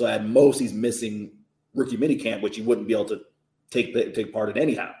 so at most he's missing rookie minicamp, which he wouldn't be able to take part in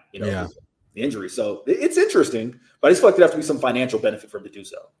anyhow, the injury. So it's interesting, but I just feel like there'd have to be some financial benefit for him to do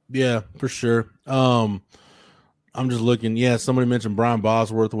so. Yeah, for sure. I'm just looking. Yeah, somebody mentioned Brian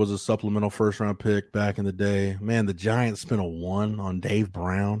Bosworth was a supplemental 1st-round pick back in the day. Man, the Giants spent a 1 on Dave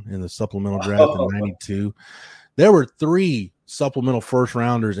Brown in the supplemental draft in 92. There were 3 supplemental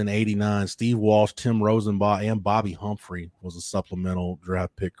 1st-rounders in 89. Steve Walsh, Tim Rosenbach, and Bobby Humphrey was a supplemental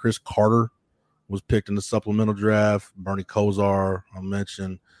draft pick. Chris Carter was picked in the supplemental draft. Bernie Kosar, I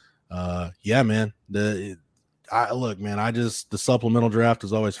mentioned. Man. The supplemental draft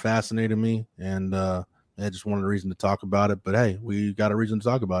has always fascinated me, and I just wanted a reason to talk about it. But hey, we got a reason to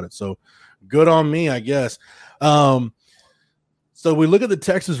talk about it, so good on me, I guess. So we look at the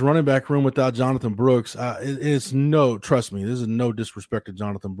Texas running back room without Jonathan Brooks. Trust me, this is no disrespect to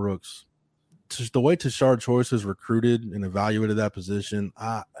Jonathan Brooks. Just the way Tashard Choice has recruited and evaluated that position.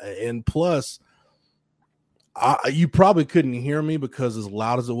 And plus, you probably couldn't hear me because as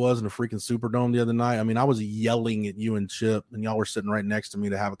loud as it was in the freaking Superdome the other night, I mean, I was yelling at you and Chip, and y'all were sitting right next to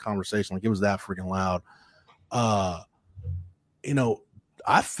me to have a conversation. Like, it was that freaking loud. I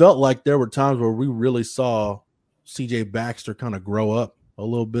felt like there were times where we really saw CJ Baxter kind of grow up a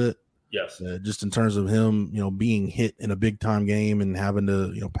little bit. Yes. Just in terms of him, being hit in a big time game and having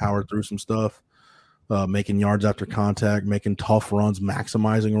to, power through some stuff, making yards after contact, making tough runs,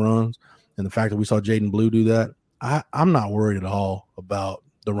 maximizing runs. And the fact that we saw Jaden Blue do that, I'm not worried at all about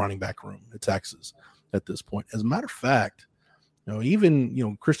the running back room at Texas at this point. As a matter of fact,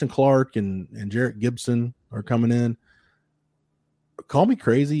 even Christian Clark and Jarrett Gibson are coming in. Call me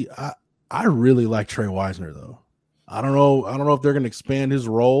crazy. I really like Trey Wisner though. I don't know if they're going to expand his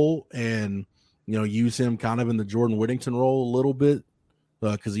role and use him kind of in the Jordan Whittington role a little bit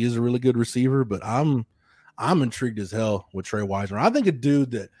because he is a really good receiver. But I'm intrigued as hell with Trey Wisner. I think a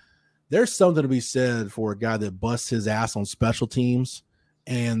dude that there's something to be said for a guy that busts his ass on special teams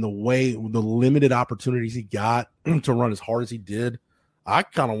and the limited opportunities he got to run as hard as he did. I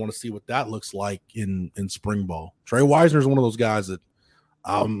kind of want to see what that looks like in spring ball. Trey Wisner is one of those guys that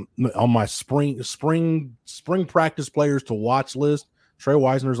on my spring practice players to watch list. Trey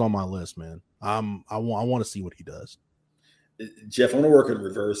Wisner's on my list, man. I want to see what he does. Jeff, I want to work in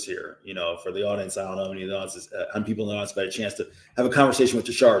reverse here. For the audience, I don't know how many people in the audience have had a chance to have a conversation with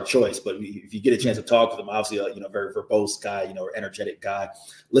Tashard Choice, but if you get a chance to talk with him, obviously, very verbose guy, energetic guy.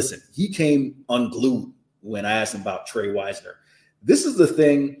 Listen, he came unglued when I asked him about Trey Wisner. This is the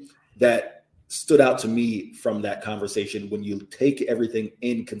thing that stood out to me from that conversation when you take everything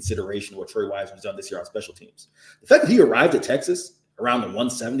in consideration, what Trey Wisner's done this year on special teams. The fact that he arrived at Texas around the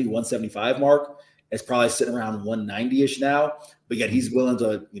 170, 175 mark, it's probably sitting around 190-ish now, but yet he's willing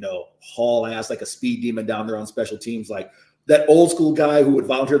to, haul ass like a speed demon down there on special teams. Like that old school guy who would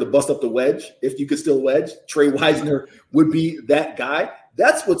volunteer to bust up the wedge, if you could still wedge, Trey Wisner would be that guy.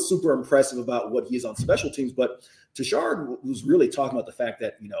 That's what's super impressive about what he is on special teams. But Tashard was really talking about the fact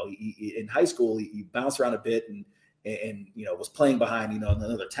that, he, in high school, he bounced around a bit and was playing behind,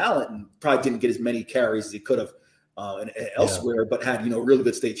 another talent and probably didn't get as many carries as he could have. And elsewhere, but had, really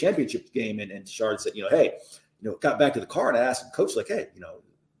good state championship game. And Tashard said, hey, got back to the car and I asked the coach, like, hey,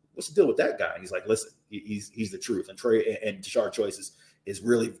 what's the deal with that guy? And he's like, listen, he's the truth. And Trey and Tashard Choice is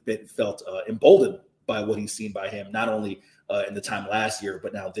really been felt emboldened by what he's seen by him, not only in the time last year,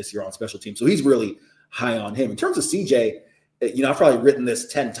 but now this year on special teams. So he's really high on him. In terms of CJ, I've probably written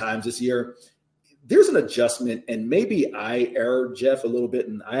this 10 times this year. There's an adjustment, and maybe I erred, Jeff, a little bit.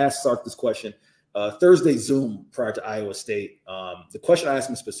 And I asked Sark this question Thursday Zoom prior to Iowa State. The question I asked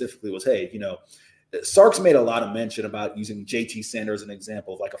him specifically was, hey, Sark's made a lot of mention about using JT Sanders as an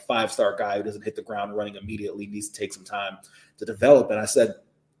example of like a 5-star guy who doesn't hit the ground running immediately, needs to take some time to develop. And I said,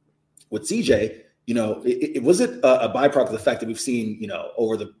 with CJ, was it a byproduct of the fact that we've seen,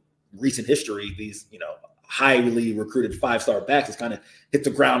 over the recent history, these, highly recruited 5-star backs has kind of hit the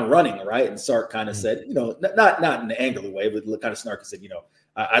ground running, right? And Sark kind of said, not in an angrily way, but kind of snarky said,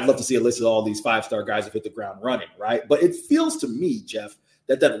 I'd love to see a list of all these 5-star guys that hit the ground running, right? But it feels to me, Jeff,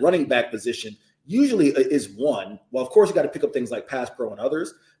 that running back position usually is one. Well, of course, you got to pick up things like pass pro and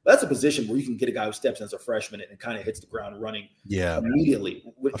others, but that's a position where you can get a guy who steps in as a freshman and kind of hits the ground running immediately.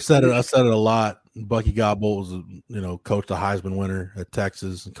 I've said it a lot. Bucky Gobble was, coached a Heisman winner at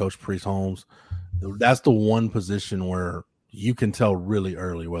Texas and coached Priest Holmes. That's the one position where you can tell really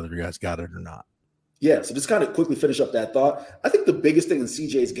early whether you guys got it or not. Yeah, so just kind of quickly finish up that thought. I think the biggest thing in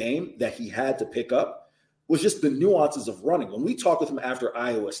CJ's game that he had to pick up was just the nuances of running. When we talked with him after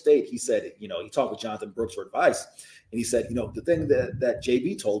Iowa State, he said, he talked with Jonathan Brooks for advice. And he said, the thing that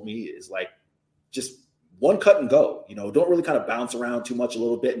JB told me is like, just one cut and go, don't really kind of bounce around too much a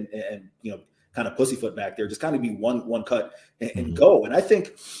little bit and kind of pussyfoot back there. Just kind of be one cut and go. And I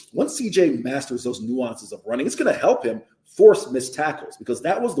think once CJ masters those nuances of running, it's going to help him force missed tackles, because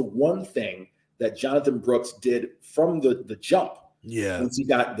that was the one thing that Jonathan Brooks did from the jump. Yeah. Once he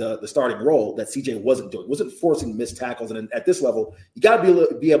got the starting role, that CJ wasn't doing, wasn't forcing missed tackles. And at this level, you got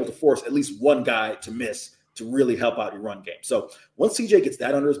to be able to force at least one guy to miss to really help out your run game. So once CJ gets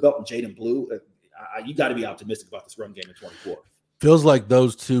that under his belt and Jaden Blue, you got to be optimistic about this run game in 24. Feels like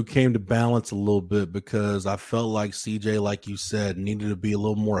those two came to balance a little bit, because I felt like CJ, like you said, needed to be a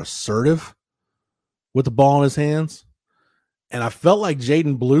little more assertive with the ball in his hands. And I felt like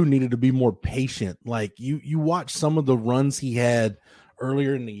Jaden Blue needed to be more patient. Like you watch some of the runs he had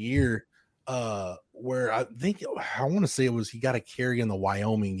earlier in the year where I want to say it was he got a carry in the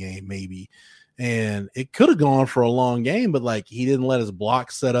Wyoming game maybe, and it could have gone for a long game, but like he didn't let his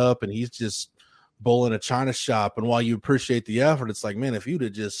block set up, and he's just bowling a China shop. And while you appreciate the effort, it's like, man, if you'd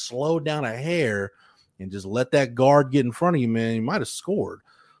have just slowed down a hair and just let that guard get in front of you, man, you might have scored.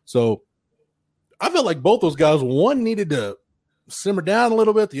 So I felt like both those guys, one needed to simmer down a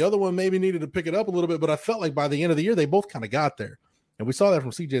little bit, the other one maybe needed to pick it up a little bit, but I felt like by the end of the year, they both kind of got there. And we saw that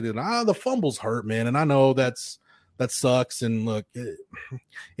from CJ. The fumbles hurt, man. And I know that sucks. And look, it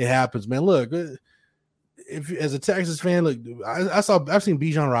happens, man. Look, if as a Texas fan, look, I've seen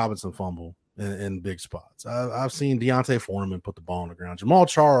Bijan Robinson fumble in big spots. I've seen Deontay Foreman put the ball on the ground. Jamal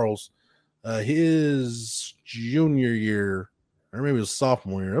Charles, his junior year, or maybe it was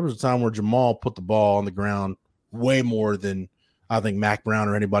sophomore year, there was a time where Jamal put the ball on the ground way more than I think Mac Brown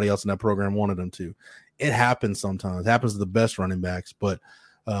or anybody else in that program wanted him to. It happens sometimes. It happens to the best running backs, but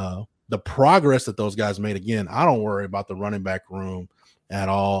the progress that those guys made, again, I don't worry about the running back room at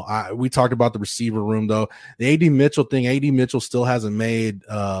all. We talked about the receiver room, though. The A.D. Mitchell thing, A.D. Mitchell still hasn't made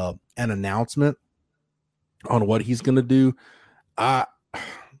an announcement on what he's going to do. I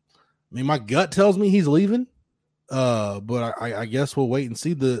mean, my gut tells me he's leaving, but I guess we'll wait and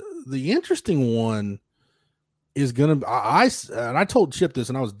see. The interesting one is going to and I told Chip this,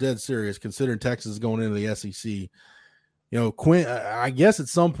 and I was dead serious, considering Texas is going into the SEC. You know, Quinn, I guess at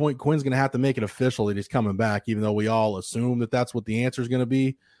some point Quinn's going to have to make it official that he's coming back, even though we all assume that that's what the answer is going to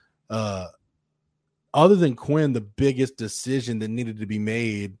be. Other than Quinn, the biggest decision that needed to be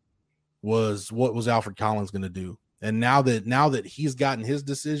made was what was Alfred Collins going to do. And now that he's gotten his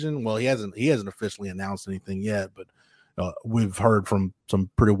decision, well, he hasn't officially announced anything yet, but we've heard from some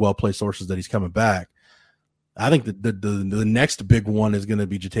pretty well-placed sources that he's coming back. I think the next big one is going to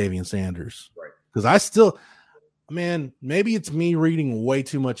be Jatavian Sanders. Right. Because man, maybe it's me reading way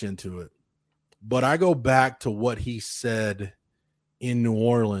too much into it, but I go back to what he said in New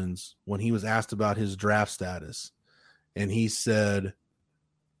Orleans when he was asked about his draft status. And he said,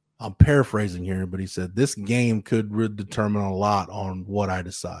 I'm paraphrasing here, but he said, this game could determine a lot on what I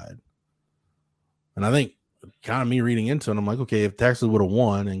decide. And I think kind of me reading into it, I'm like, okay, if Texas would have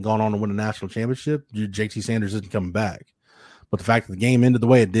won and gone on to win a national championship, JT Sanders isn't coming back. But the fact that the game ended the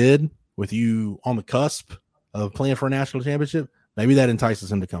way it did, with you on the cusp of playing for a national championship, maybe that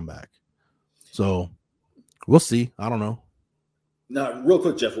entices him to come back. So we'll see. I don't know. Now, real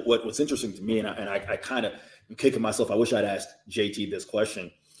quick, Jeff, what's interesting to me, and I kind of am kicking myself. I wish I'd asked JT this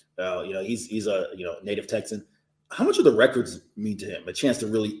question. He's a native Texan. How much of the records mean to him? A chance to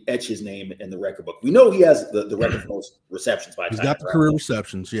really etch his name in the record book. We know he has the record for most receptions by. He's got the career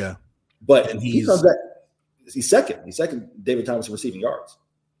receptions, yeah. But he comes back. He's second. He's second. David Thomas in receiving yards.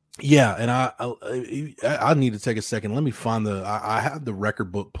 Yeah, and I need to take a second. Let me find I have the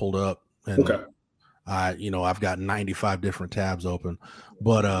record book pulled up, and okay. I've got 95 different tabs open,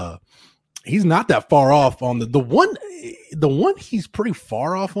 but he's not that far off on the one he's pretty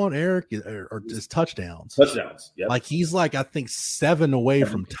far off on, Eric, is touchdowns. Touchdowns, yeah. Like he's like, I think 7 away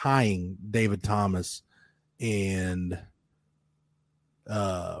from tying David Thomas, and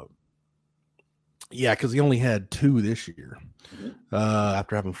yeah, because he only had 2 this year.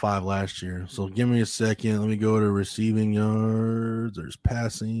 After having 5 last year. So give me a second. Let me go to receiving yards. There's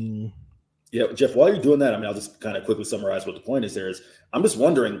passing. Yeah, Jeff, while you're doing that, I'll just kind of quickly summarize what the point is there is. I'm just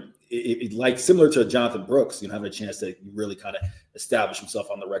wondering, like similar to Jonathan Brooks, having a chance to really kind of establish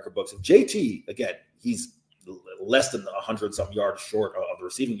himself on the record books. If JT, again, he's less than 100-something yards short of the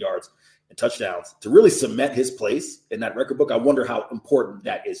receiving yards and touchdowns. To really cement his place in that record book, I wonder how important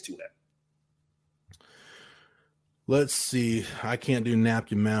that is to him. Let's see. I can't do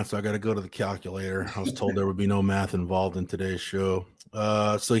napkin math, so I got to go to the calculator. I was told there would be no math involved in today's show.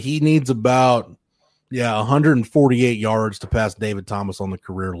 So he needs about, 148 yards to pass David Thomas on the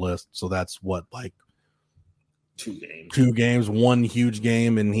career list. So that's what, like 2 games. 2 games, 1 huge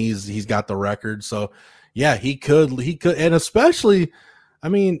game, and he's got the record. So yeah, he could, and especially, I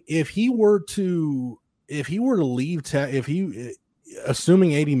mean, if he were to leave,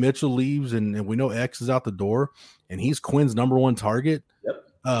 assuming A.D. Mitchell leaves and we know X is out the door and he's Quinn's number 1 target.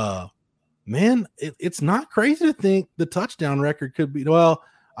 Yep. Man, it's not crazy to think the touchdown record could be, well,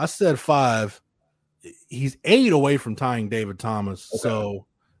 I said 5. He's 8 away from tying David Thomas. Okay. So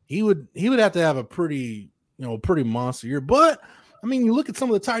he would have to have a pretty monster year. But I mean, you look at some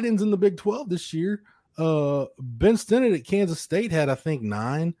of the tight ends in the Big 12 this year. Ben Stennett at Kansas State had, I think,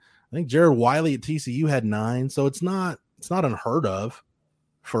 9. I think Jared Wiley at TCU had 9. So it's not unheard of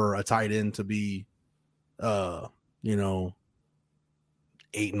for a tight end to be,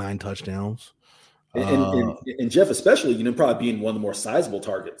 8, 9 touchdowns. And Jeff, especially, probably being one of the more sizable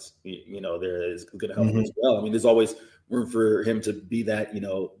targets, there is going to help him as well. I mean, there's always room for him to be that,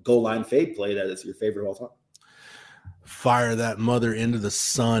 goal line fade play that is your favorite of all time. Fire that mother into the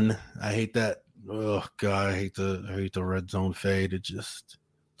sun. I hate that. Oh God, I hate the red zone fade. It's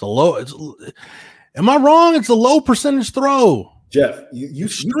a low. Am I wrong? It's a low percentage throw. Jeff, you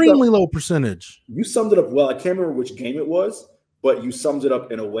extremely low percentage. You summed it up well. I can't remember which game it was, but you summed it up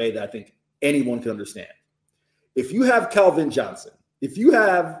in a way that I think anyone can understand. If you have Calvin Johnson, if you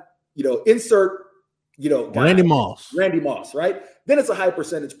have, insert, Randy Moss, right? Then it's a high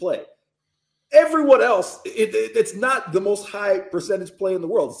percentage play. Everyone else, it's not the most high percentage play in the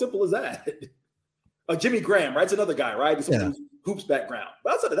world. Simple as that. Jimmy Graham, right? It's another guy, right? He's hoops background.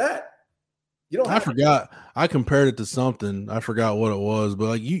 But outside of that, I forgot. I compared it to something. I forgot what it was, but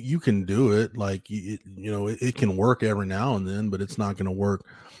like you can do it. Like it can work every now and then, but it's not going to work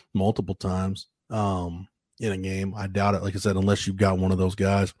multiple times in a game. I doubt it. Like I said, unless you've got one of those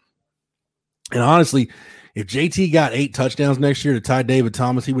guys. And honestly, if JT got 8 touchdowns next year to tie David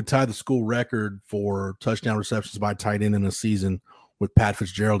Thomas, he would tie the school record for touchdown receptions by tight end in a season with Pat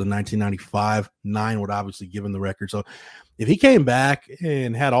Fitzgerald in 1995. 9 would obviously give him the record. So if he came back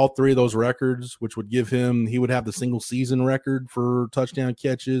and had all 3 of those records, which would give him, he would have the single season record for touchdown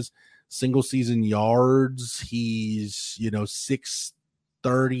catches, single season yards. He's,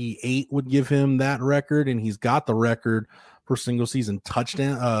 638 would give him that record. And he's got the record for single season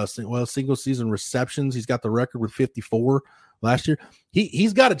touchdown, single season receptions. He's got the record with 54 last year.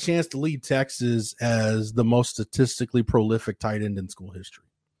 He's got a chance to lead Texas as the most statistically prolific tight end in school history.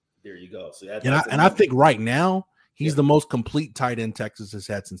 There you go. So I think right now he's the most complete tight end Texas has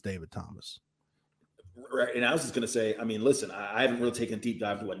had since David Thomas. Right. And I was just going to say, I mean, listen, I haven't really taken a deep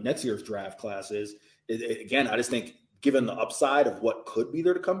dive into what next year's draft class is. Again, I just think given the upside of what could be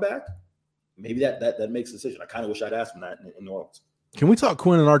there to come back, maybe that makes a decision. I kind of wish I'd asked him that in New Orleans. Can we talk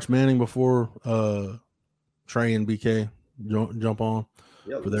Quinn and Arch Manning before Trey and BK jump on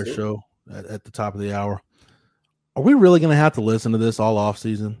for their show at the top of the hour? Are we really going to have to listen to this all off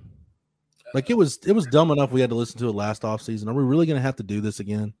season? Like it was dumb enough we had to listen to it last off season. Are we really going to have to do this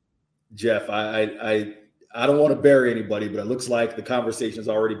again? Jeff, I don't want to bury anybody, but it looks like the conversation has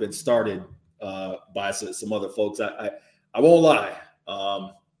already been started by some other folks. I won't lie.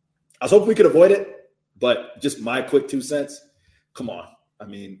 I was hoping we could avoid it, but just my quick 2 cents. Come on. I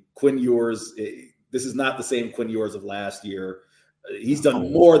mean, Quinn Ewers, this is not the same Quinn Ewers of last year. He's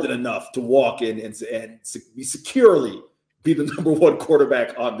done more than enough to walk in and securely be the number 1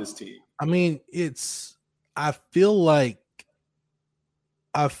 quarterback on this team. I mean, I feel like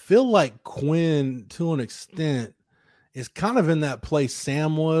Quinn, to an extent, is kind of in that place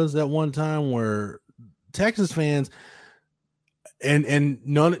Sam was at one time, where Texas fans and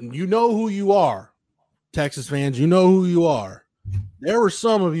none, who you are, Texas fans, who you are. There were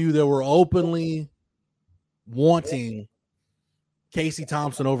some of you that were openly wanting Casey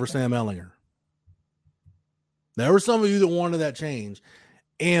Thompson over Sam Ehlinger. There were some of you that wanted that change.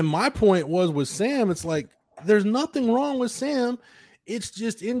 And my point was with Sam, it's like, there's nothing wrong with Sam. It's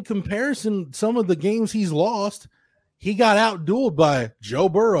just in comparison, some of the games he's lost, he got outdueled by Joe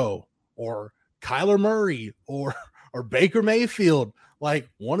Burrow or Kyler Murray or Baker Mayfield. Like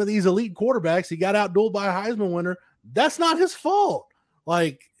one of these elite quarterbacks, he got outdueled by a Heisman winner. That's not his fault.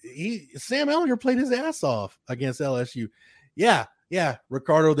 Like Sam Ehlinger played his ass off against LSU. Yeah,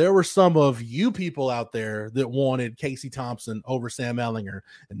 Ricardo, there were some of you people out there that wanted Casey Thompson over Sam Ehlinger,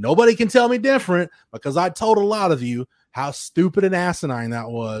 and nobody can tell me different because I told a lot of you how stupid and asinine that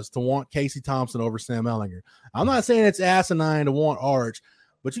was to want Casey Thompson over Sam Ehlinger. I'm not saying it's asinine to want Arch,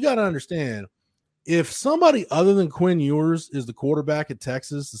 but you got to understand, if somebody other than Quinn Ewers is the quarterback at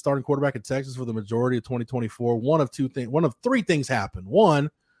Texas, the starting quarterback at Texas for the majority of 2024, one of 3 things happened.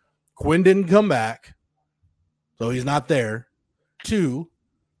 1, Quinn didn't come back, so he's not there. 2,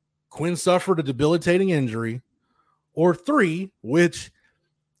 Quinn suffered a debilitating injury. Or 3, which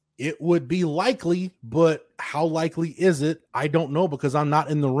it would be likely, but how likely is it? I don't know because I'm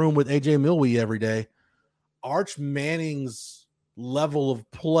not in the room with AJ Milwee every day. Arch Manning's level of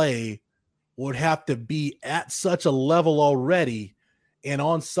play would have to be at such a level already and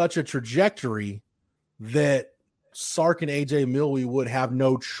on such a trajectory that Sark and AJ Milwee would have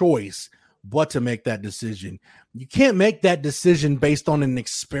no choice but to make that decision. You can't make that decision based on an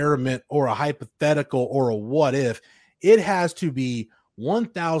experiment or a hypothetical or a what if. It has to be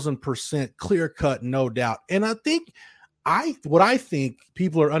 1,000% clear cut, no doubt. And I think what I think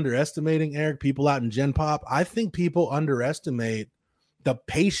people are underestimating, Eric, people out in Gen Pop, I think people underestimate the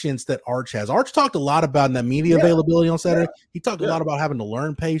patience that Arch has. Arch talked a lot about in that media availability on Saturday. He talked a lot about having to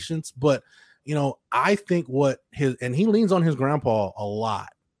learn patience, but I think and he leans on his grandpa a lot.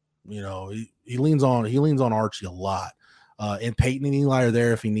 He leans on Archie a lot. And Peyton and Eli are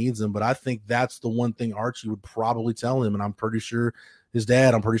there if he needs them. But I think that's the one thing Archie would probably tell him. And I'm pretty sure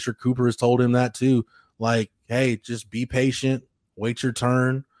I'm pretty sure Cooper has told him that too. Like, hey, just be patient, wait your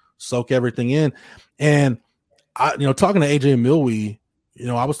turn, soak everything in. And talking to AJ Milwee,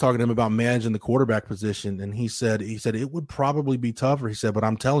 I was talking to him about managing the quarterback position, and he said it would probably be tougher. He said, but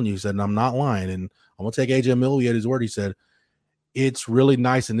I'm telling you, he said, and I'm not lying, and I'm gonna take AJ Milwee at his word. He said, it's really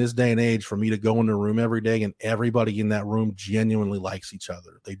nice in this day and age for me to go in the room every day, and everybody in that room genuinely likes each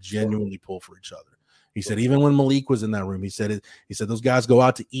other. They genuinely pull for each other. He said, even when Malik was in that room, he said those guys go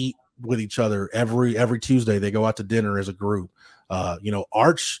out to eat with each other every Tuesday. They go out to dinner as a group.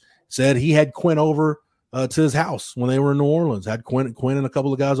 Arch said he had Quinn over to his house when they were in New Orleans, had Quinn and a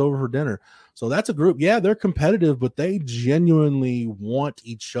couple of guys over for dinner. So that's a group. Yeah, they're competitive, but they genuinely want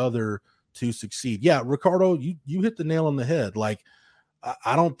each other to succeed. Yeah, Ricardo, you hit the nail on the head. Like,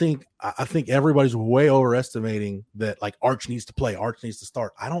 I think everybody's way overestimating that, like, Arch needs to play, Arch needs to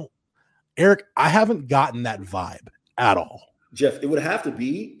start. Eric, I haven't gotten that vibe at all. Jeff, it would have to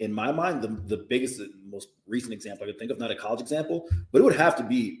be, in my mind, the biggest, most recent example I could think of, not a college example, but it would have to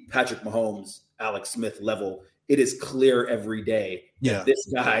be Patrick Mahomes, Alex Smith level. It is clear every day that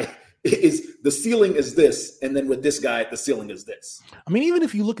this guy the ceiling is this, and then with this guy, the ceiling is this. I mean, even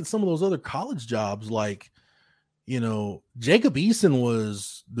if you look at some of those other college jobs, like, Jacob Eason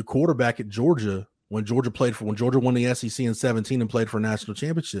was the quarterback at Georgia when Georgia won the SEC in 2017 and played for a national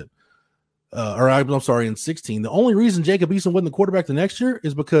championship. In 16. The only reason Jacob Eason wasn't the quarterback the next year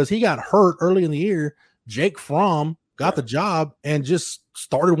is because he got hurt early in the year. Jake Fromm got the job and just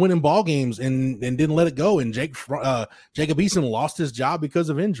started winning ball games and didn't let it go. And Jacob Eason lost his job because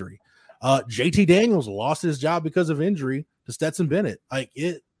of injury. JT Daniels lost his job because of injury to Stetson Bennett.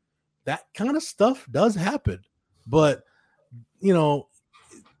 That kind of stuff does happen, but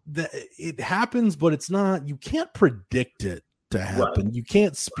it happens, but it's not, you can't predict it to happen. Right. You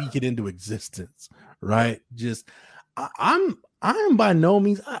can't speak it into existence, right? Just I am by no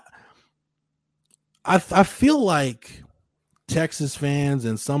means. I feel like Texas fans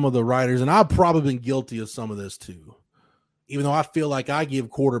and some of the writers, and I've probably been guilty of some of this too, even though I feel like I give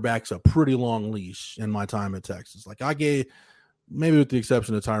quarterbacks a pretty long leash in my time at Texas. Like I gave, maybe with the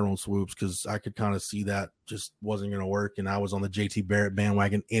exception of Tyrone Swoops, because I could kind of see that just wasn't going to work, and I was on the JT Barrett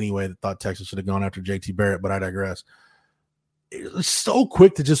bandwagon anyway. That thought Texas should have gone after JT Barrett, but I digress. It's so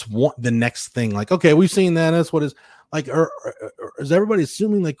quick to just want the next thing. Like, okay, we've seen that. That's what is like. Is everybody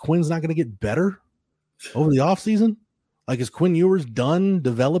assuming like Quinn's not going to get better over the offseason? Like, is Quinn Ewers done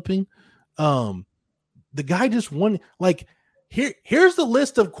developing? The guy just won. Like, here's the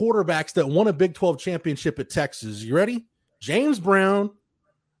list of quarterbacks that won a Big 12 championship at Texas. You ready? James Brown,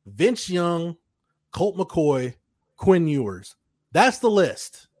 Vince Young, Colt McCoy, Quinn Ewers. That's the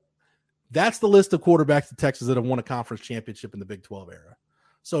list. That's the list of quarterbacks in Texas that have won a conference championship in the Big 12 era.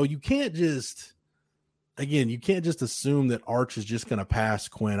 So you can't just assume that Arch is just going to pass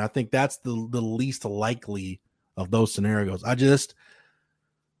Quinn. I think that's the least likely of those scenarios.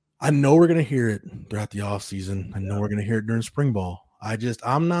 I know we're going to hear it throughout the offseason. I know we're going to hear it during spring ball.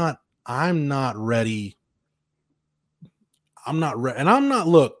 I'm not ready.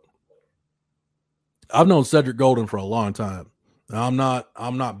 Look, I've known Cedric Golden for a long time. I'm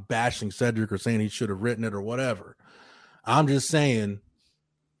not bashing Cedric or saying he should have written it or whatever. I'm just saying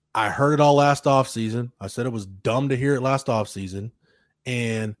I heard it all last offseason. I said it was dumb to hear it last offseason,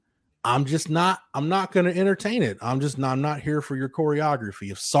 and I'm not going to entertain it. I'm not here for your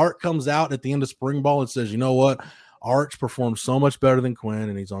choreography. If Sark comes out at the end of spring ball and says, you know what, Arch performed so much better than Quinn,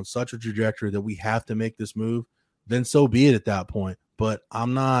 and he's on such a trajectory that we have to make this move, then so be it at that point. But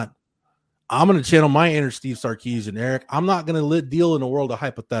I'm going to channel my inner Steve Sarkisian, Eric. I'm not going to deal in a world of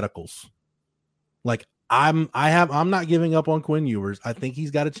hypotheticals. Like I'm not giving up on Quinn Ewers. I think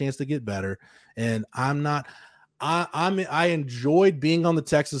he's got a chance to get better, and I enjoyed being on the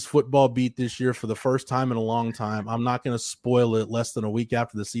Texas football beat this year for the first time in a long time. I'm not going to spoil it less than a week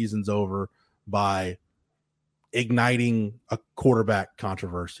after the season's over by igniting a quarterback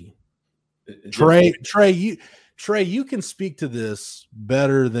controversy. Trey, you can speak to this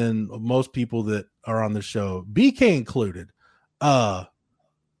better than most people that are on the show, BK included.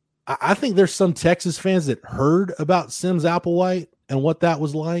 I think there's some Texas fans that heard about Sims Applewhite and what that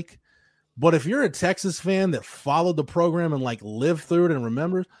was like. But if you're a Texas fan that followed the program and like lived through it and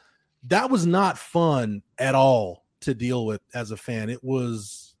remembers, that was not fun at all to deal with as a fan. It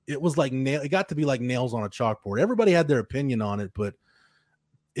was like it got to be like nails on a chalkboard. Everybody had their opinion on it, but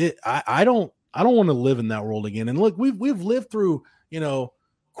I don't want to live in that world again. And look, we've lived through,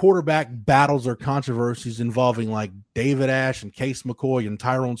 quarterback battles or controversies involving like David Ash and Case McCoy and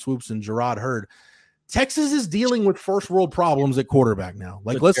Tyrone Swoops and Gerard Hurd, Texas is dealing with first world problems at quarterback now.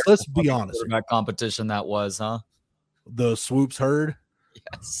 Like, let's be honest. Quarterback competition that was, huh? The Swoops Hurd.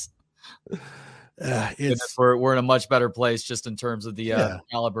 Yes. We're in a much better place just in terms of the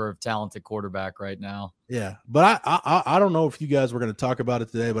caliber of talented quarterback right now. Yeah, but I don't know if you guys were going to talk about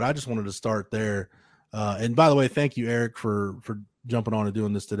it today, but I just wanted to start there. And by the way, thank you, Eric, for jumping on and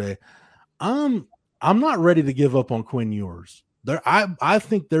doing this today. I'm not ready to give up on Quinn Ewers. I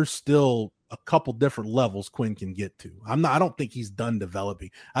think there's still a couple different levels Quinn can get to. I don't think he's done developing.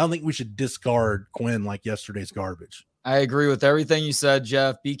 I don't think we should discard Quinn like yesterday's garbage. I agree with everything you said,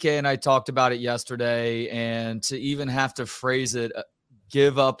 Jeff. BK and I talked about it yesterday, and to even have to phrase it,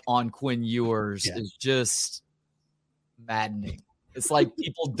 give up on Quinn Ewers is just maddening. It's like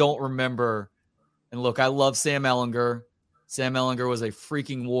people don't remember. And look, I love Sam Ehlinger. Sam Ehlinger was a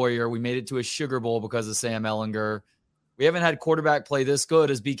freaking warrior. We made it to a Sugar Bowl because of Sam Ehlinger. We haven't had quarterback play this good,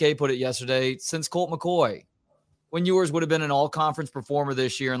 as BK put it yesterday, since Colt McCoy. Quinn Ewers would have been an all-conference performer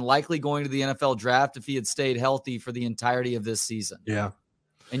this year and likely going to the NFL draft if he had stayed healthy for the entirety of this season. Yeah.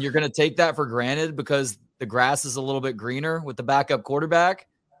 And you're going to take that for granted because the grass is a little bit greener with the backup quarterback.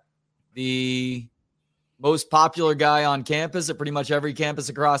 The most popular guy on campus at pretty much every campus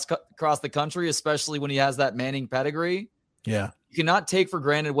across the country, especially when he has that Manning pedigree. Yeah. You cannot take for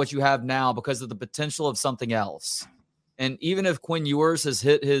granted what you have now because of the potential of something else. And even if Quinn Ewers has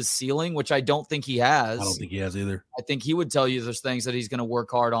hit his ceiling, which I don't think he has. I don't think he has either. I think he would tell you there's things that he's going to work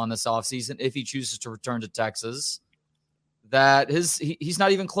hard on this offseason if he chooses to return to Texas. That he's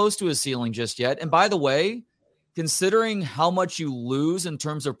not even close to his ceiling just yet. And by the way, considering how much you lose in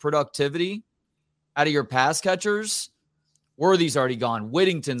terms of productivity out of your pass catchers, Worthy's already gone.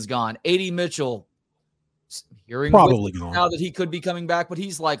 Whittington's gone. A.D. Mitchell, hearing probably gone now that he could be coming back, but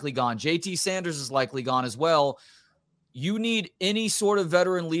he's likely gone. J.T. Sanders is likely gone as well. You need any sort of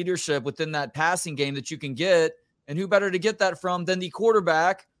veteran leadership within that passing game that you can get. And who better to get that from than the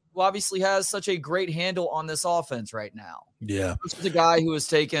quarterback, who obviously has such a great handle on this offense right now. Yeah. This is a guy who has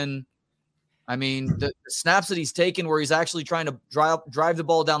taken, the snaps that he's taken where he's actually trying to drive the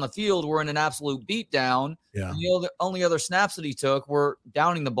ball down the field were in an absolute beatdown. Yeah. And the only other snaps that he took were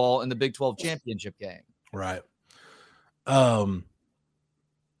downing the ball in the Big 12 championship game. Right. BK,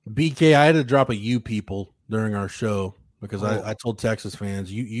 I had to drop a "you people" during our show because I told Texas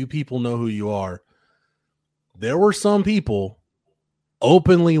fans, you people know who you are. There were some people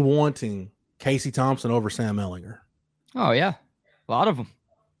openly wanting Casey Thompson over Sam Ehlinger. Oh, yeah. A lot of them.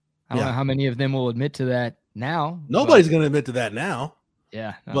 I don't know how many of them will admit to that now. Nobody's going to admit to that now.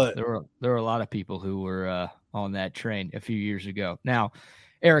 Yeah. No, but there were a lot of people who were on that train a few years ago. Now,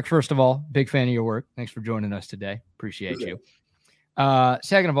 Eric, first of all, big fan of your work. Thanks for joining us today. Appreciate you.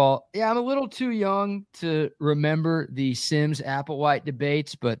 Second of all, I'm a little too young to remember the Sims Applewhite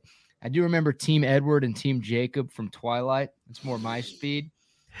debates, but I do remember Team Edward and Team Jacob from Twilight. It's more my speed.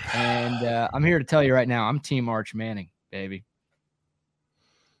 And I'm here to tell you right now, I'm Team Arch Manning, baby.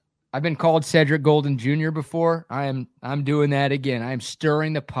 I've been called Cedric Golden Jr. before. I'm doing that again. I am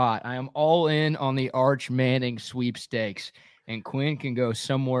stirring the pot. I am all in on the Arch Manning sweepstakes, and Quinn can go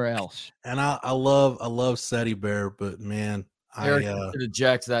somewhere else. And I love Seti Bear, but man, Eric should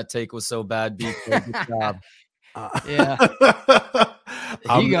eject. That take was so bad. Good job. Yeah.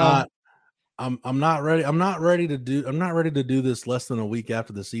 I'm not ready. I'm not ready to do this less than a week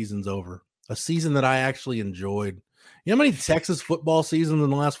after the season's over. A season that I actually enjoyed. You know how many Texas football seasons in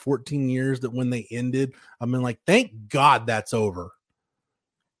the last 14 years that when they ended, I've been like, thank God that's over.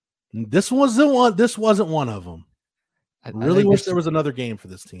 And this wasn't one of them. I really wish there was another game for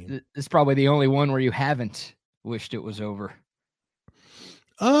this team. This is probably the only one where you haven't wished it was over.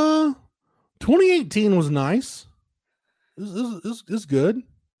 2018 was nice. It's good.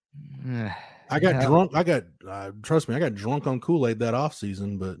 I got drunk. Trust me, I got drunk on Kool-Aid that off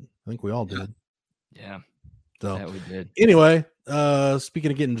season, but I think we all did. Yeah. So yeah, we did. Anyway,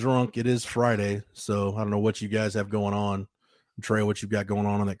 speaking of getting drunk, it is Friday, so I don't know what you guys have going on. Trey, what you've got going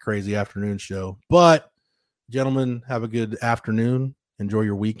on that crazy afternoon show. But gentlemen, have a good afternoon. Enjoy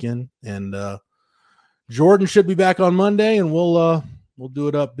your weekend. And Jordan should be back on Monday, and we'll do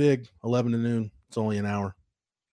it up big, 11 to noon. It's only an hour.